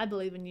find them. I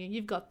believe in you.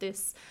 You've got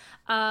this.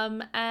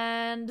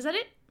 And is that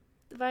it?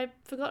 Have I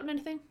forgotten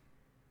anything?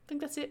 I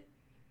think that's it.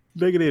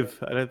 Negative.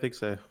 I don't think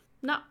so.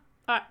 No.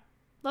 Alright.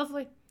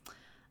 Lovely.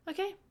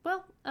 Okay,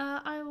 well,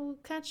 I will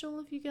catch all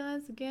of you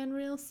guys again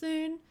real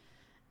soon.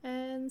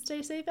 And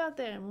stay safe out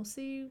there, and we'll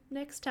see you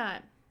next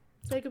time.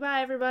 Say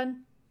goodbye,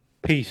 everyone.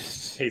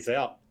 Peace. Peace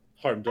out.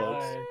 Home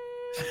dogs.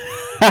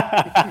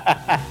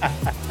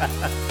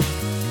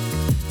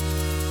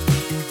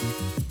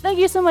 Thank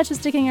you so much for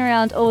sticking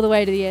around all the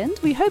way to the end.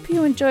 We hope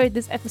you enjoyed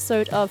this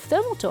episode of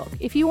Thermal Talk.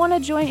 If you want to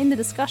join in the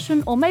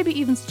discussion, or maybe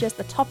even suggest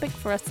a topic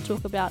for us to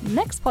talk about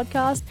next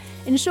podcast,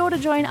 ensure to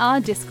join our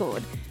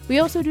Discord. We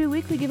also do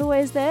weekly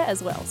giveaways there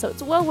as well, so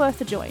it's well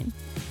worth a join.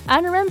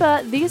 And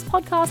remember, these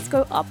podcasts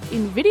go up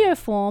in video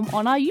form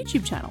on our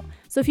YouTube channel.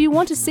 So if you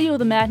want to see all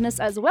the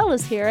madness as well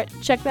as hear it,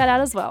 check that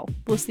out as well.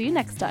 We'll see you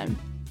next time.